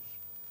মন্ত্রণালয়ের।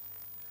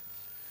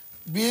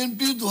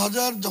 বিএনপি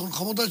 2000 যখন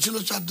ক্ষমতায় ছিল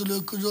 4 দলীয়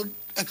ঐক্যজোট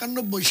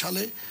 91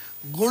 সালে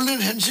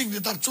গোল্ডেন হ্যান্ডশেক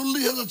দিয়ে তার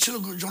 40,000 ছিল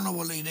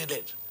জনবল এই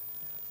রেলের,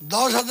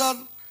 10,000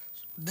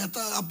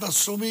 নেতা আপনার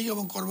শ্রমিক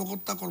এবং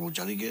কর্মকর্তা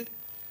কর্মচারীকে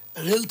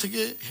রেল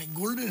থেকে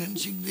গোল্ডেন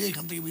হ্যান্ডশেক দিয়ে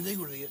এখান থেকে বিদায়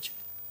করে দিয়েছে।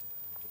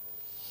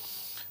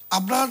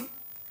 আপনার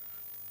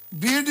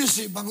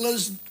BADC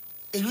Bangladesh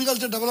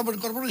agriculture development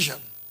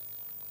corporation,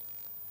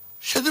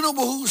 সেদিনও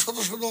বহু শত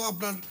শত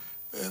আপনার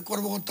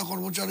কর্মকর্তা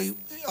কর্মচারী,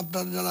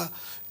 আপনার যারা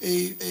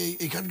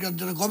এইখানকার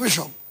যারা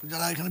গবেষক,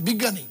 যারা এখানে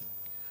বিজ্ঞানী,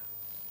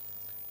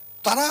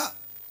 তারা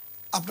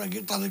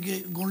তাদেরকে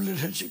গোল্ডেন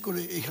হ্যান্ডশেক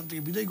করে এইখান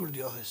থেকে বিদায় করে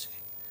দেওয়া হয়েছে।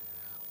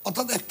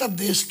 অর্থাৎ একটা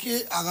দেশকে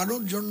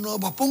আগানোর জন্য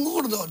বা পঙ্গু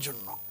করে দেওয়ার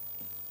জন্য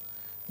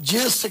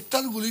যে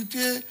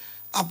সেক্টরগুলিতে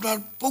আপনার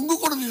পঙ্গু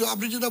করে দিল,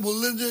 আপনি যেটা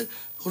বললেন যে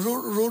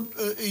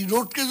এই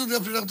রোডকে যদি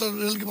আপনি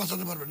রেলকে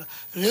বাঁচাতে পারবেন না,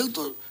 রেল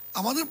তো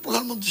আমাদের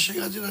প্রধানমন্ত্রী শেখ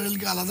হাসিনা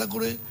রেলকে আলাদা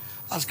করে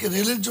আজকে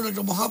রেলের জন্য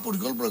একটা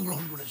মহাপরিকল্পনা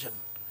গ্রহণ করেছেন।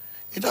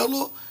 এটা হলো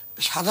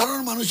সাধারণ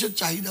মানুষের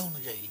চাহিদা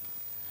অনুযায়ী।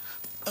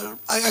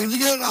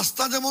 একদিকে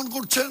রাস্তা যেমন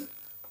করছেন,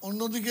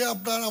 অন্যদিকে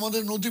আপনার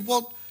আমাদের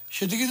নদীপথ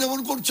সেদিকে যেমন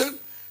করছেন,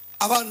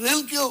 আবার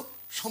রেলকেও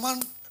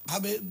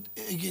সমানভাবে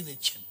এগিয়ে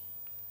নিচ্ছেন।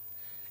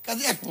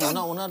 কাজে একটা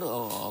ওনার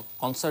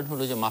কনসার্ন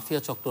হলো যে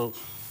মাফিয়া চক্র,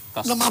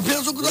 না মাফিয়া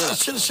চক্র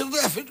সেটা তো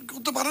এফেক্ট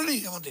করতে পারেনি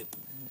আমাদের।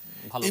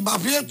 এই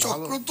মাফিয়া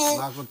চক্র তো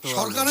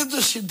সরকারের যে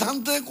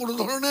সিদ্ধান্তে কোনো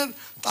ধরনের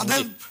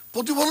তাদের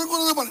প্রতিফলন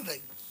করতে পারে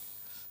নাই।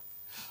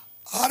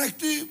 আর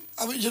একটি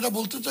আমি যেটা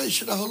বলতে চাই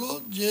সেটা হলো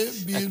যে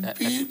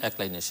বিএনপি এক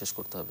লাইনে শেষ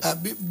করতে হবে।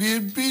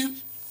 বিএনপির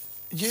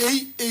যে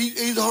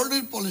এই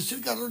ধরনের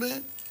পলিসির কারণে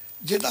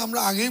যেটা আমরা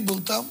আগেই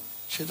বলতাম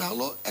সেটা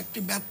হলো একটি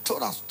ব্যর্থ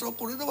রাষ্ট্র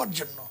করে দেওয়ার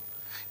জন্য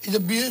এই যে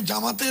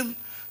জামাতের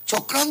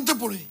চক্রান্তে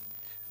পড়ে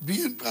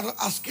বিএনপি,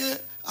 আজকে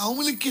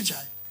আওয়ামী লীগ কি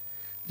চায়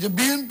যে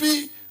বিএনপি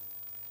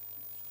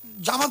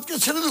জামাতকে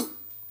ছেড়ে দেব।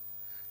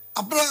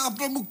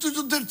 আপনারা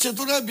মুক্তিযুদ্ধের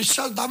চেতনায়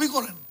বিশ্বাস দাবি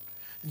করেন,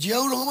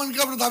 জিয়াউর রহমানকে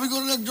আপনারা দাবি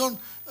করেন একজন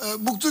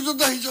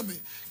মুক্তিযোদ্ধা হিসাবে,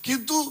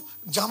 কিন্তু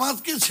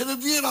জামাতকে ছেড়ে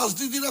দিয়ে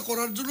রাজনীতিটা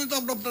করার জন্যই তো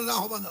আমরা আপনাদের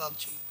আহ্বান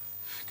জানাচ্ছি।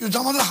 কিন্তু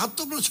জামাতের হাত তো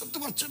আপনারা ছাড়তে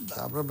পারছেন না,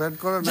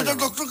 যেটা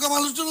ডক্টর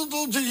কামাল হোসেন তো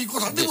যে এই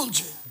কথাটি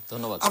বলছে।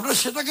 ধন্যবাদ। আপনারা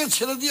সেটাকে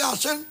ছেড়ে দিয়ে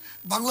আসেন,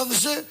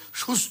 বাংলাদেশে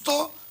সুস্থ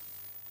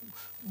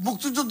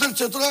মুক্তিযুদ্ধের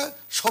চেতনায়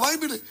সবাই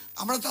মিলে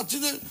আমরা চাচ্ছি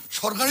যে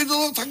সরকারি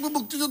দলও থাকবে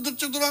মুক্তিযুদ্ধের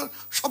চেতনার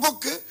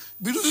সপক্ষে,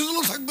 বিরোধী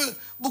দলও থাকবে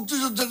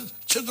মুক্তিযুদ্ধের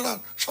চেতনার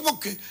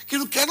সপক্ষে।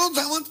 কিন্তু কেন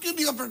জামাতকে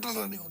নিয়ে আপনারা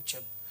টানাটানি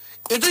করছেন?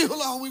 এটাই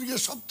হলো আওয়ামী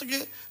লীগের সব থেকে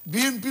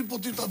বিএনপির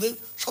প্রতি তাদের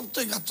সব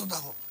থেকে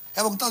গাত্রদাহ,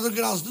 এবং তাদেরকে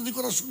রাজনীতি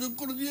করার সুযোগ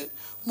করে দিয়ে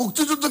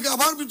মুক্তিযুদ্ধকে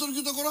আবার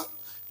বিতর্কিত করা,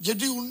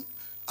 যেটি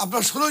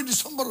আপনার 16ই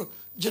ডিসেম্বর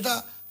যেটা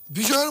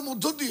বিজয়ের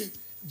মধ্য দিয়ে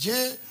যে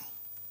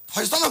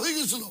ফয়সালা হয়ে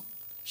গেছিল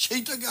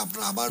সেইটাকে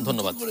আপনারা আবার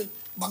করে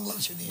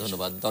বাংলাদেশে নিয়ে।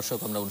 ধন্যবাদ। দর্শক,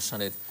 আমরা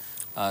অনুষ্ঠানের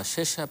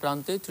শেষ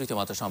প্রান্তে তৃতীয়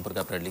মাত্রা সম্পর্কে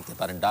আপনারা লিখতে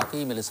পারেন ডাকে,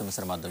 ইমেল, SMS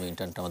এর মাধ্যমে,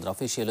 ইন্টারনেট, আমাদের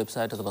অফিসিয়াল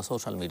ওয়েবসাইট অথবা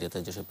সোশ্যাল মিডিয়াতে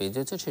যেসব পেজ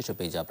রয়েছে সেসব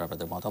পেজে আপনারা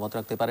আপনাদের মতামত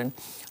রাখতে পারেন।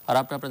 আর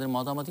আপনাদের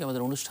মতামতই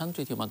আমাদের অনুষ্ঠান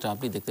তৃতীয় মাত্রা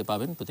আপনি দেখতে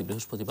পাবেন প্রতি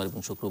বৃহস্পতিবার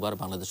এবং শুক্রবার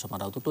বাংলাদেশ সময়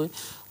রাত 2টোয়,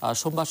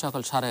 সোমবার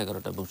সকাল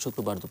 11:30 এবং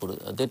শুক্রবার দুপুর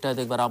 1:30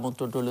 দেখবার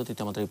আমন্ত্রণ রইল।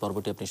 তৃতীয় মাত্রা এই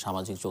পর্বটি আপনি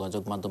সামাজিক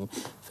যোগাযোগ মাধ্যম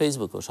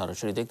ফেসবুকেও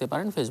সরাসরি দেখতে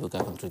পারেন। ফেসবুকে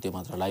এখন তৃতীয়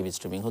মাত্রা লাইভ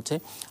স্ট্রিমিং হচ্ছে।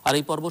 আর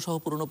এই পর্ব সহ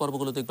পুরনো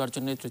পর্বগুলো দেখবার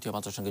জন্য, তৃতীয়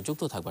মাত্রার সঙ্গে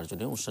যুক্ত থাকবার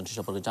জন্য, অনুষ্ঠানটি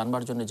সম্পর্কে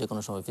জানবার জন্য যে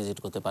কোনো সময় ভিজিট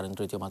করতে পারেন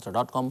tritiyomatra.com।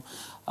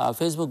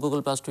 Facebook,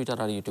 Google plus, Twitter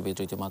আর ইউটিউবে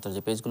তৃতীয় মাত্রার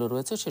যে পেজগুলো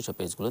রয়েছে সেসব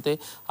পেজগুলোতে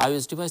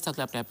iOS ডিভাইস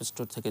থাকলে আপনি অ্যাপ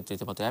স্টোর থেকে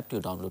তৃতীয় মাত্রা অ্যাপটিও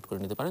ডাউনলোড করে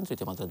নিতে পারেন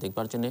তৃতীয় মাত্রা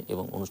দেখবার জন্য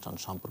এবং অনুষ্ঠান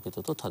সম্পর্কিত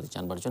তথ্যাদি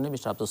জানবার জন্য।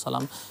 মিস্টার আব্দুস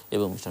সালাম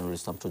এবং মিস্টার নুরুল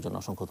ইসলাম সুজন,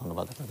 অসংখ্য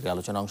ধন্যবাদ আপনাদের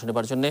আলোচনা অংশ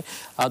নেবার জন্য।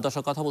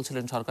 দর্শক, কথা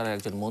বলছিলেন সরকারের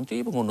একজন মন্ত্রী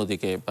এবং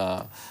অন্যদিকে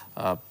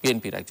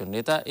বিএনপির একজন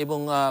নেতা, এবং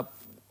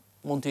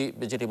মন্ত্রী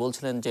যেটি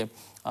বলছিলেন যে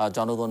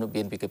জনগণ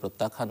বিএনপিকে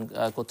প্রত্যাখ্যান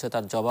করছে,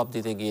 তার জবাব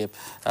দিতে গিয়ে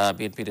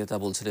বিএনপি নেতা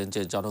বলছিলেন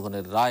যে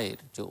জনগণের রায়ের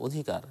যে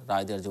অধিকার,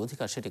 রায় দেওয়ার যে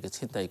অধিকার, সেটিকে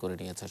ছিনতাই করে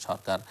নিয়েছে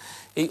সরকার।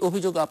 এই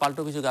অভিযোগ, পাল্টা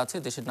অভিযোগ আছে।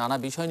 দেশের নানা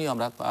বিষয় নিয়ে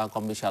আমরা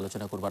কম বেশি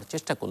আলোচনা করবার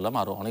চেষ্টা করলাম,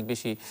 আরও অনেক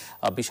বেশি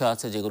বিষয়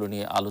আছে যেগুলো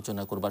নিয়ে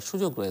আলোচনা করবার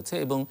সুযোগ রয়েছে,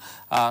 এবং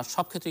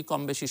সব ক্ষেত্রেই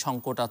কম বেশি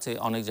সংকট আছে,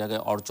 অনেক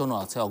জায়গায় অর্জনও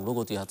আছে,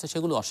 অগ্রগতি আছে,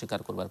 সেগুলো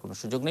অস্বীকার করবার কোনো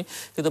সুযোগ নেই।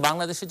 কিন্তু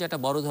বাংলাদেশে যে একটা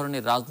বড়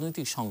ধরনের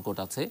রাজনৈতিক সংকট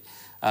আছে,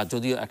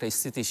 যদিও একটা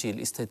স্থিতিশীল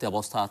স্থিতি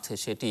অবস্থা আছে,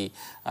 সেটি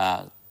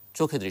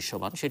চোখে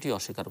দৃশ্যমান, সেটি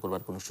অস্বীকার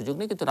করবার কোনো সুযোগ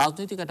নেই। কিন্তু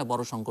রাজনৈতিক একটা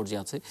বড় সংকট যে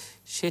আছে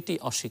সেটি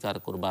অস্বীকার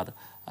করবার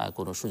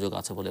কোনো সুযোগ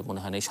আছে বলে মনে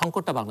হয় না। এই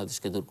সংকটটা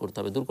বাংলাদেশকে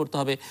দূর করতে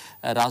হবে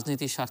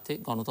রাজনীতির স্বার্থে,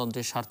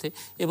 গণতন্ত্রের স্বার্থে,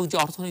 এবং যে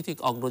অর্থনৈতিক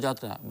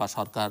অগ্রযাত্রা বা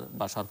সরকার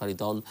বা সরকারি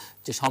দল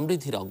যে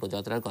সমৃদ্ধির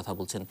অগ্রযাত্রার কথা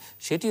বলছেন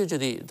সেটিও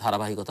যদি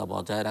ধারাবাহিকতা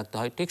বজায় রাখতে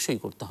হয়, টেকসই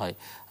করতে হয়,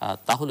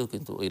 তাহলেও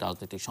কিন্তু ওই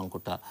রাজনৈতিক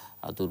সংকটটা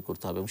দূর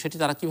করতে হবে। এবং সেটি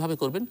তারা কিভাবে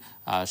করবেন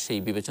সেই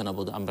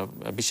বিবেচনাবোধ আমরা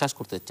বিশ্বাস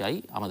করতে চাই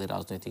আমাদের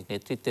রাজনৈতিক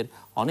নেতৃত্বের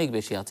অনেক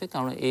বেশি আছে,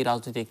 কারণ এই এই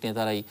রাজনৈতিক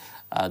নেতারাই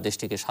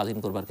দেশটিকে স্বাধীন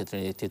করবার ক্ষেত্রে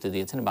নেতৃত্ব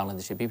দিয়েছেন।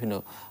 বাংলাদেশে বিভিন্ন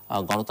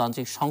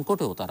গণতান্ত্রিক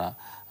সংকটেও তারা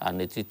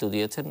নেতৃত্ব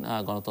দিয়েছেন,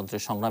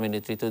 গণতন্ত্রের সংগ্রামে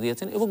নেতৃত্ব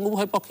দিয়েছেন এবং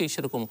উভয় পক্ষেই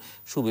সেরকম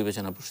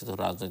সুবিবেচনা প্রসূত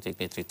রাজনৈতিক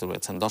নেতৃত্ব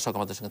রয়েছেন। দর্শক,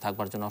 আমাদের সঙ্গে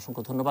থাকবার জন্য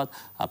অসংখ্য ধন্যবাদ।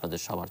 আপনাদের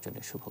সবার জন্য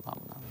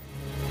শুভকামনা।